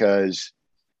because,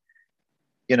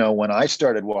 when I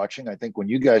started watching, I think when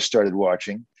you guys started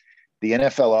watching, the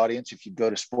NFL audience, if you go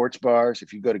to sports bars,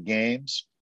 if you go to games,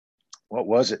 what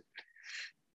was it?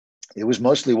 It was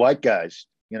mostly white guys,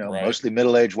 right. Mostly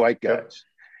middle-aged white guys.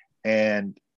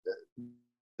 And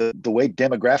the way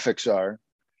demographics are,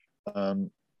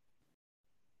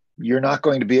 you're not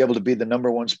going to be able to be the number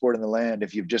one sport in the land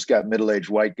if you've just got middle-aged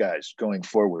white guys going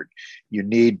forward. You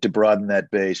need to broaden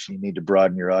that base. You need to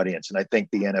broaden your audience. And I think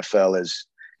the NFL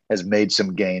has made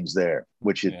some gains there,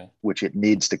 which it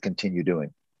needs to continue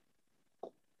doing.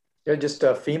 Yeah, just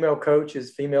female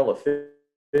coaches, female officials.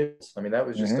 I mean, that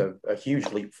was just a huge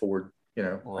leap forward,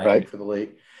 right. for the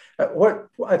league. What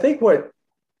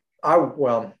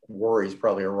worry is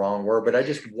probably a wrong word, but I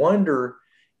just wonder,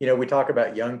 we talk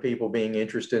about young people being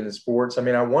interested in sports. I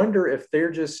mean, I wonder if they're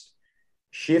just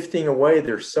shifting away.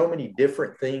 There's so many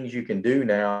different things you can do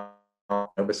now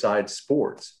besides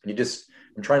sports.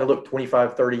 I'm trying to look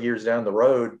 25, 30 years down the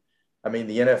road. I mean,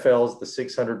 the NFL is the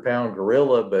 600-pound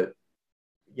gorilla, but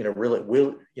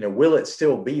will it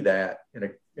still be that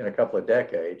in a couple of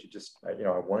decades? I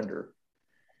wonder.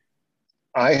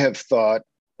 I have thought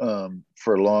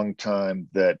for a long time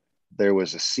that there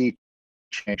was a sea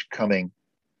change coming.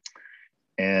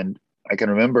 And I can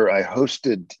remember I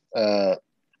hosted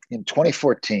in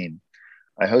 2014,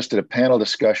 I hosted a panel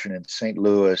discussion in St.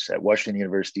 Louis at Washington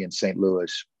University in St.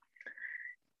 Louis.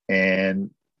 And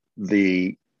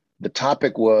the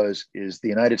topic is the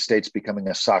United States becoming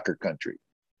a soccer country?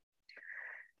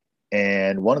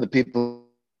 And one of the people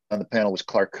on the panel was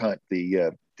Clark Hunt,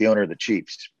 the owner of the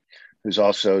Chiefs,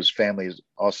 his family has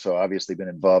also obviously been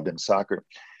involved in soccer.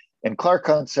 And Clark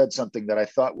Hunt said something that I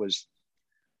thought was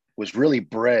really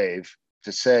brave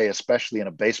to say, especially in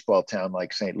a baseball town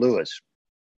like St. Louis,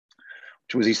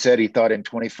 which was he said he thought in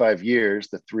 25 years,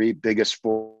 the three biggest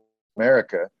sports in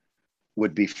America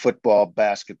would be football,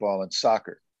 basketball, and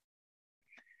soccer.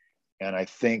 And I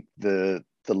think the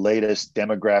latest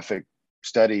demographic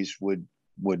studies would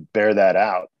bear that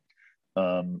out.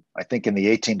 I think in the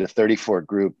 18 to 34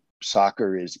 group,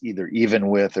 soccer is either even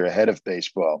with or ahead of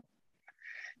baseball.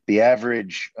 The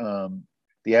average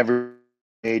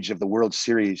age of the World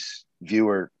Series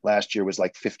viewer last year was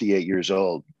like 58 years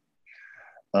old.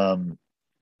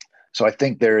 So I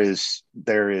think there is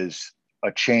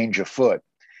a change afoot.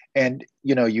 And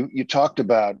you talked,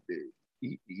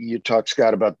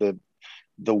 Scott, about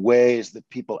the ways that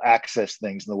people access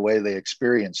things and the way they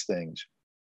experience things.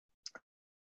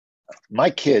 My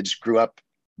kids grew up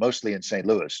mostly in St.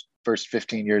 Louis, first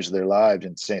 15 years of their lives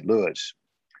in St. Louis,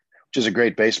 which is a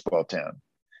great baseball town.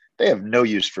 They have no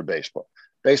use for baseball.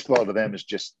 Baseball to them is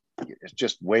just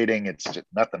waiting. It's just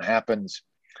nothing happens.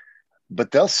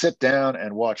 But they'll sit down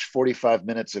and watch 45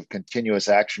 minutes of continuous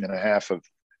action and a half of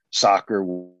soccer,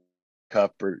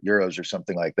 Cup or Euros or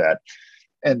something like that.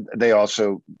 And they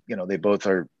also, they both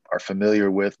are familiar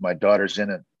with, my daughter's in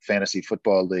a fantasy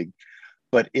football league,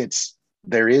 but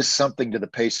there is something to the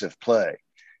pace of play.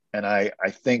 And I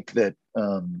think that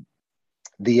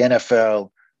the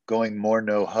NFL going more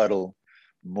no huddle,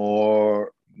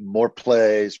 more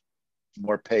plays,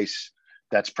 more pace,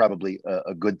 that's probably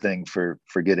a good thing for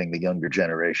getting the younger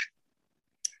generation.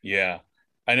 Yeah.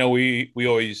 I know we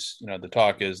always, the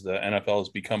talk is the NFL has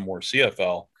become more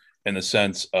CFL in the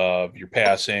sense of your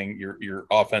passing, your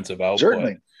offensive output.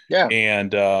 Certainly. Yeah.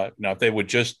 And if they would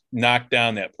just knock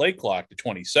down that play clock to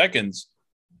 20 seconds,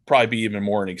 probably be even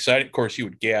more exciting. Of course, you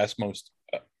would gas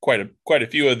quite a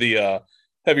few of the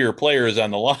heavier players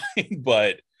on the line.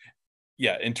 But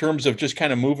yeah, in terms of just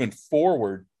kind of moving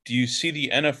forward, do you see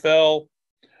the NFL?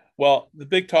 Well, the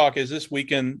big talk is this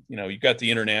weekend, you've got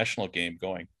the international game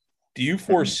going. Do you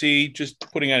foresee, just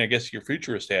putting on, I guess, your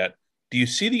futurist hat, do you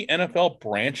see the NFL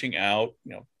branching out,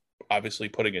 obviously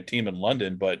putting a team in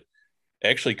London, but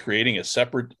actually creating a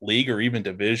separate league or even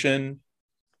division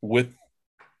with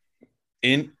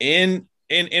in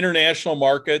international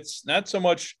markets, not so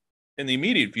much in the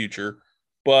immediate future,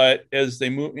 but as they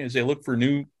look for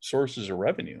new sources of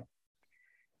revenue?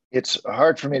 It's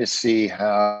hard for me to see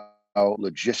how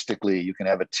logistically you can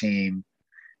have a team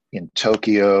in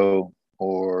Tokyo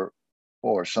or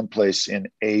someplace in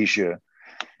Asia,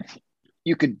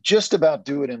 you could just about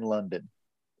do it in London.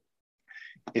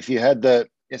 If you had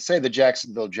say the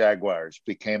Jacksonville Jaguars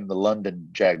became the London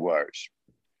Jaguars,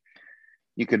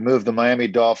 you could move the Miami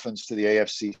Dolphins to the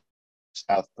AFC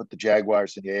South, put the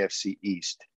Jaguars in the AFC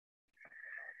East.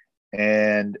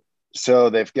 And so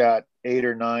they've got 8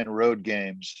 or 9 road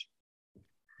games.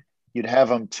 You'd have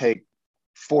them take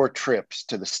 4 trips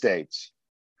to the States,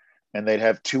 and they'd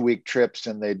have 2-week trips,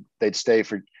 and they'd stay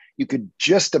for, you could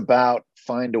just about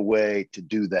find a way to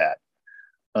do that.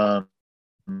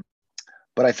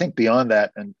 But I think beyond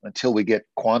that, and until we get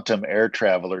quantum air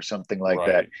travel or something like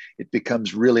that, it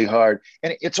becomes really hard.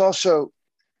 And it's also,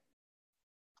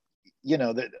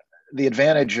 the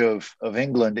advantage of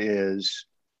England is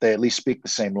they at least speak the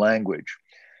same language.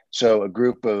 So a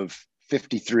group of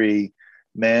 53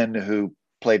 men who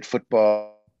played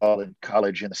football in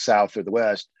college in the South or the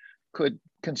West could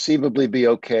conceivably be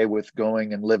okay with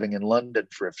going and living in London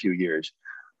for a few years.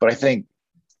 But I think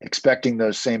expecting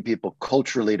those same people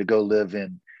culturally to go live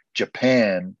in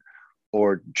Japan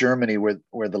or Germany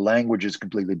where the language is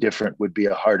completely different would be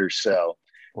a harder sell.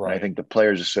 Right. And I think the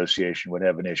Players Association would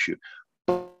have an issue.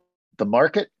 The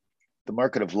market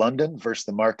of London versus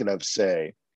the market of,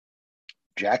 say,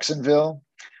 Jacksonville,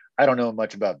 I don't know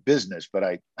much about business, but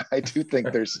I do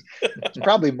think there's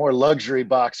probably more luxury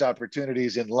box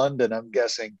opportunities in London, I'm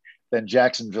guessing, than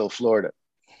Jacksonville, Florida.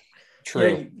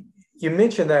 True. Yeah, you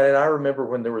mentioned that, and I remember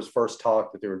when there was first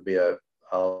talk that there would be a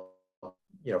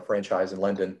franchise in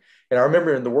London. And I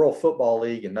remember in the World Football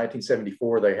League in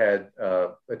 1974, they had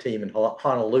a team in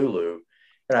Honolulu.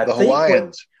 And the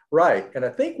Hawaiians. And I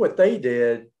think what they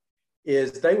did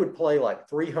is they would play like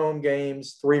 3 home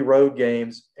games, 3 road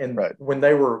games. And when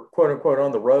they were, quote unquote,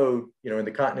 on the road, in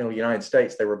the continental United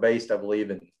States, they were based, I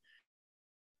believe, in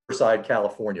Riverside,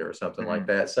 California or something like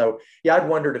that. So, I'd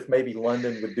wondered if maybe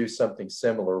London would do something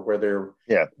similar where they're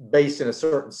based in a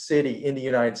certain city in the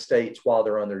United States while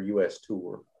they're on their U.S.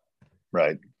 tour.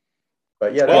 Right.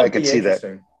 But I could see that.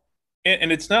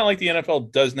 And it's not like the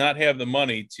NFL does not have the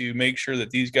money to make sure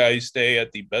that these guys stay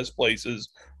at the best places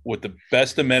with the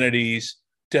best amenities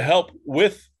to help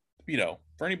with,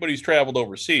 for anybody who's traveled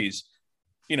overseas,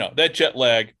 that jet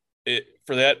lag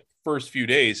for that first few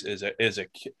days is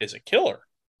a killer.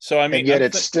 So, I mean, and yet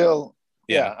it's still,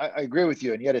 I agree with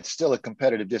you. And yet it's still a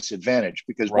competitive disadvantage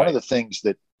because one of the things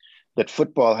that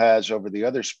football has over the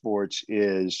other sports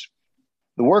is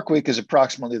the work week is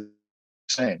approximately the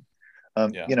same.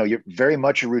 You're very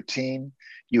much a routine.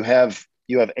 You have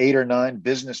 8 or 9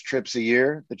 business trips a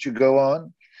year that you go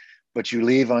on, but you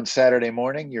leave on Saturday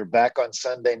morning, you're back on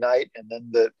Sunday night, and then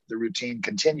the routine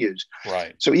continues.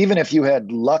 Right. So even if you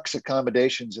had luxe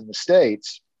accommodations in the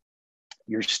States,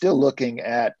 you're still looking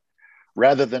at,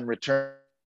 rather than return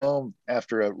home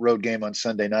after a road game on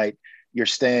Sunday night, you're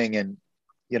staying in,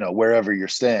 wherever you're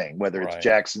staying, whether it's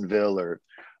Jacksonville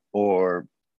or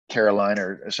Carolina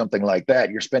or something like that.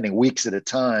 You're spending weeks at a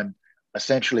time,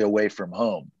 essentially away from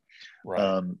home.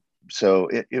 Right. So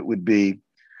it would be,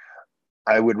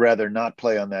 I would rather not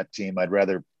play on that team. I'd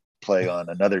rather play on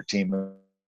another team in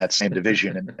that same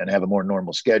division and have a more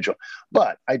normal schedule.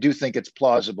 But I do think it's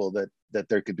plausible that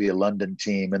there could be a London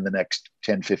team in the next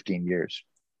 10, 15 years.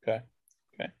 Okay.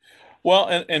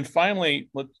 Well, and finally,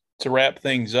 to wrap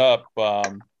things up,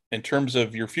 in terms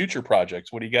of your future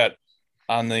projects, what do you got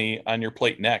on your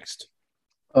plate next?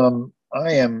 I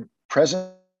am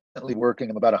presently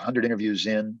working. I'm about 100 interviews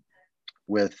in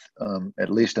with at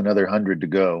least another 100 to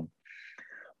go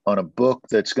on a book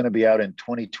that's going to be out in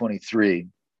 2023.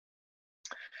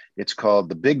 It's called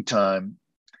The Big Time: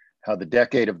 How the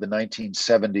Decade of the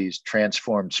 1970s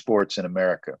Transformed Sports in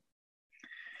America.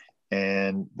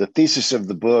 And the thesis of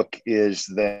the book is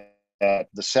that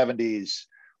the 70s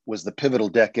was the pivotal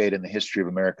decade in the history of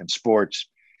American sports,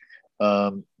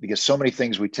 because so many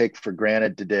things we take for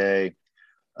granted today,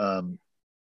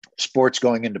 sports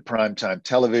going into primetime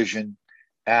television,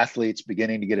 athletes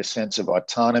beginning to get a sense of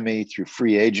autonomy through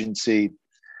free agency,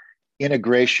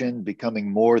 integration becoming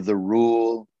more the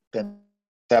rule than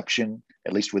exception,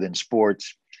 at least within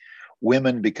sports,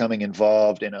 women becoming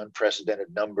involved in unprecedented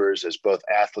numbers as both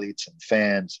athletes and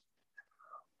fans.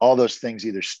 All those things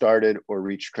either started or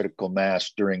reached critical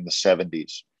mass during the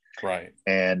 70s. Right.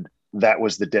 And that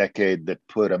was the decade that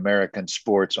put American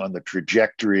sports on the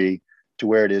trajectory to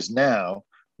where it is now,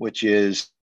 which is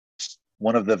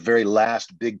one of the very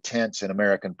last big tents in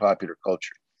American popular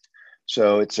culture.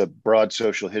 So it's a broad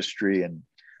social history, and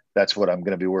that's what I'm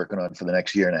going to be working on for the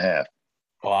next year and a half.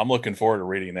 Well, I'm looking forward to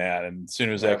reading that. And as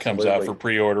soon as that comes out for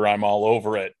pre-order, I'm all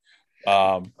over it.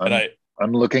 And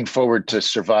I'm looking forward to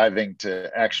surviving to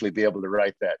actually be able to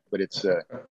write that. But it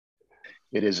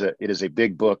is a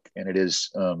big book, and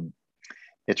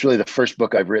it's really the first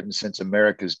book I've written since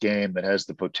America's Game that has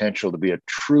the potential to be a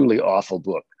truly awful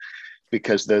book,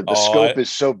 because the scope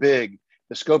is so big.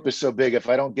 The scope is so big. If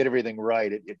I don't get everything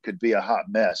right, it could be a hot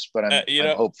mess. But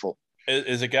I'm hopeful.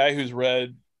 As a guy who's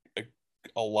read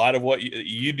a lot of what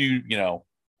you do,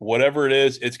 whatever it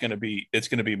is, it's going to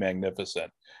be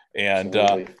magnificent. And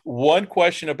one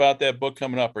question about that book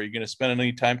coming up: are you going to spend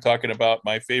any time talking about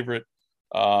my favorite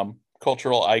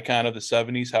cultural icon of the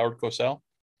 70s, Howard Cosell?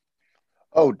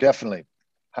 Oh, definitely.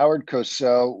 Howard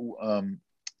Cosell,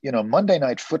 Monday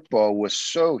Night Football was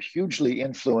so hugely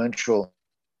influential,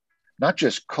 not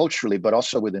just culturally, but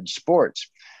also within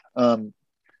sports.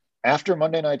 After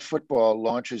Monday Night Football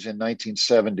launches in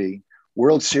 1970,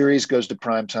 World Series goes to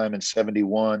primetime in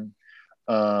 71.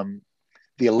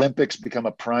 The Olympics become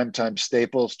a primetime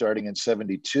staple starting in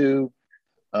 72.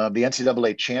 The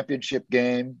NCAA championship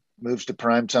game moves to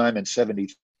primetime in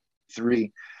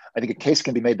 73. I think a case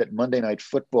can be made that Monday Night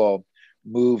Football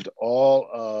moved all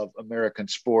of American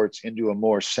sports into a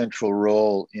more central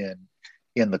role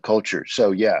in the culture.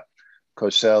 So yeah,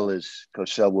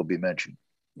 Cosell will be mentioned.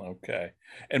 Okay.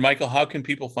 And Michael, how can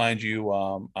people find you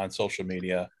on social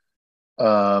media?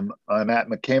 I'm at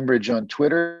McCambridge on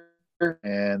Twitter,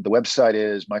 and the website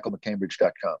is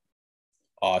michaelmccambridge.com.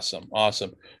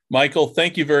 Awesome. Michael,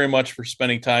 thank you very much for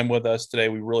spending time with us today.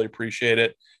 We really appreciate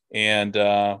it. And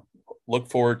look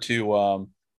forward to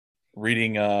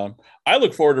reading. I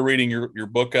look forward to reading your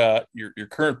book, your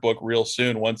current book, real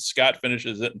soon. Once Scott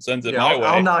finishes it and sends it my way,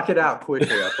 I'll knock it out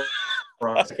quickly.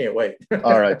 I can't wait.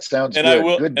 All right, sounds and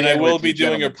good. I will be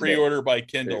doing a pre-order by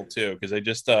Kindle too, because I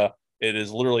just it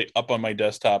is literally up on my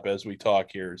desktop as we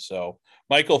talk here. So,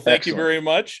 Michael, thank you very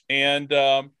much, and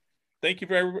thank you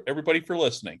for everybody for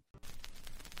listening.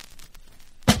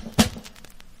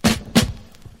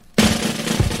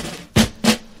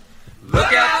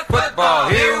 Look out, football,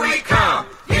 here we come.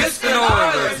 Houston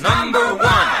Oilers,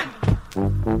 #1.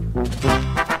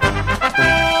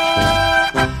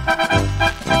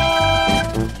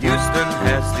 Houston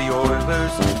has the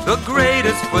Oilers, the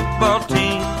greatest football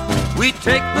team. We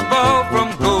take the ball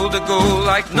from goal to goal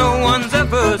like no one's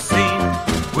ever seen.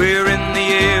 We're in the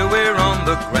air, we're on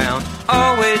the ground,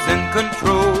 always in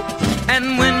control.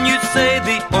 And when you say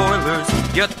the Oilers,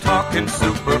 you're talking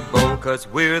Super Bowl, 'cause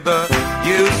we're the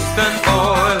Houston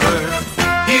Oilers.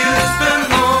 Houston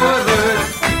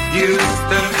Oilers.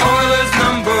 Houston Oilers,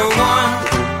 #1.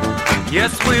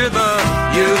 Yes, we're the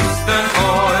Houston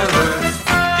Oilers.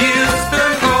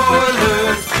 Houston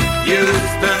Oilers.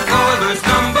 Houston Oilers,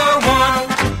 #1.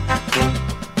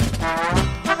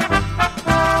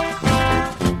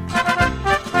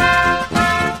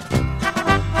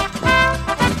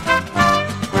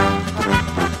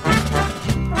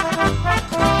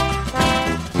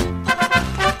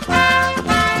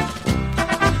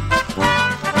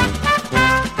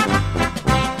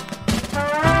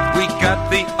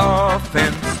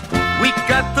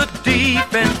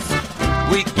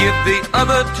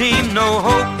 Other team no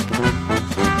hope,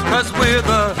 'cause we're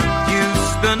the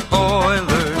Houston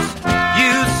Oilers.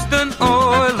 Houston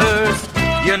Oilers,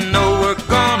 you know we're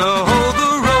gonna hold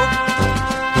the rope.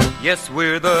 Yes,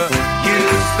 we're the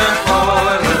Houston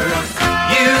Oilers.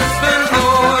 Houston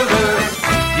Oilers.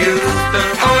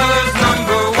 Houston Oilers,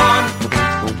 #1.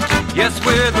 Yes,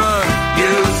 we're the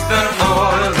Houston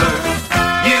Oilers.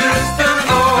 Houston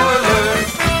Oilers.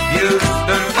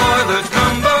 Houston Oilers,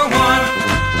 #1.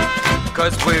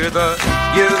 'Cause we're the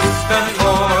Houston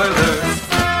Oilers.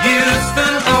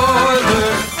 Houston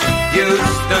Oilers.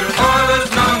 Houston Oilers,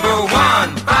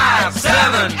 #1. 5,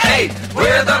 7, 8.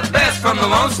 We're the best from the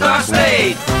Lone Star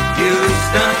State.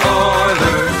 Houston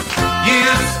Oilers.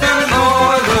 Houston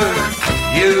Oilers.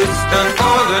 Houston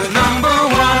Oilers,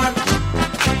 #1.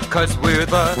 'Cause we're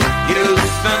the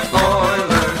Houston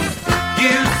Oilers.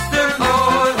 Houston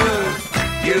Oilers.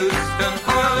 Houston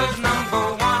Oilers,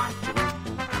 #1.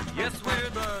 Yes, we're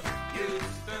the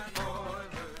Houston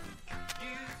Oilers.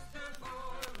 Houston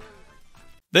Oilers.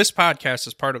 This podcast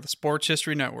is part of the Sports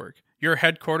History Network, your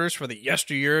headquarters for the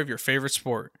yesteryear of your favorite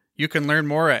sport. You can learn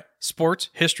more at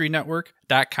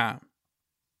sportshistorynetwork.com.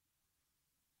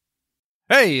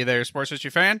 Hey there, sports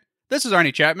history fan. This is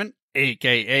Arnie Chapman,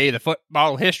 aka the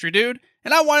Football History Dude,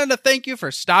 and I wanted to thank you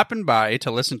for stopping by to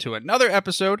listen to another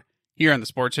episode here on the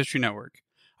Sports History Network.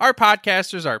 Our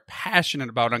podcasters are passionate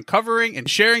about uncovering and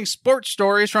sharing sports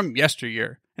stories from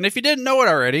yesteryear. And if you didn't know it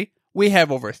already, we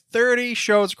have over 30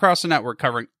 shows across the network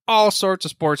covering all sorts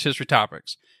of sports history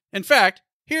topics. In fact,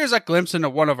 here's a glimpse into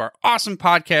one of our awesome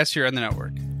podcasts here on the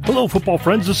network. Hello, football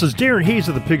friends. This is Darren Hayes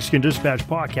of the Pigskin Dispatch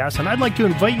podcast, and I'd like to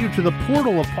invite you to the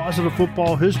portal of positive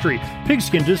football history,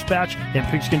 Pigskin Dispatch and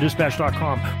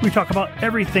pigskindispatch.com. We talk about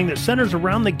everything that centers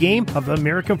around the game of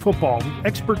American football,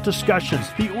 expert discussions,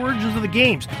 the origins of the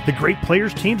games, the great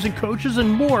players, teams, and coaches,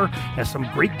 and more, and some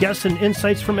great guests and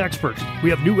insights from experts. We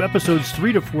have new episodes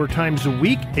 3 to 4 times a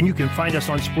week, and you can find us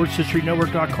on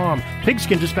sportshistorynetwork.com,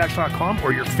 pigskindispatch.com,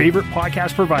 or your favorite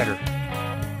podcast provider.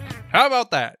 How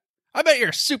about that? I bet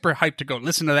you're super hyped to go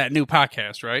listen to that new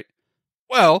podcast, right?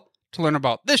 Well, to learn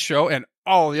about this show and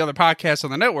all the other podcasts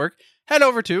on the network, head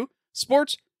over to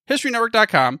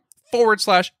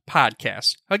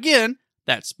sportshistorynetwork.com/podcasts. Again,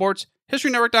 that's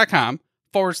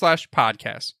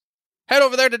sportshistorynetwork.com/podcasts. Head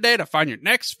over there today to find your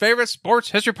next favorite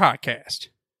sports history podcast.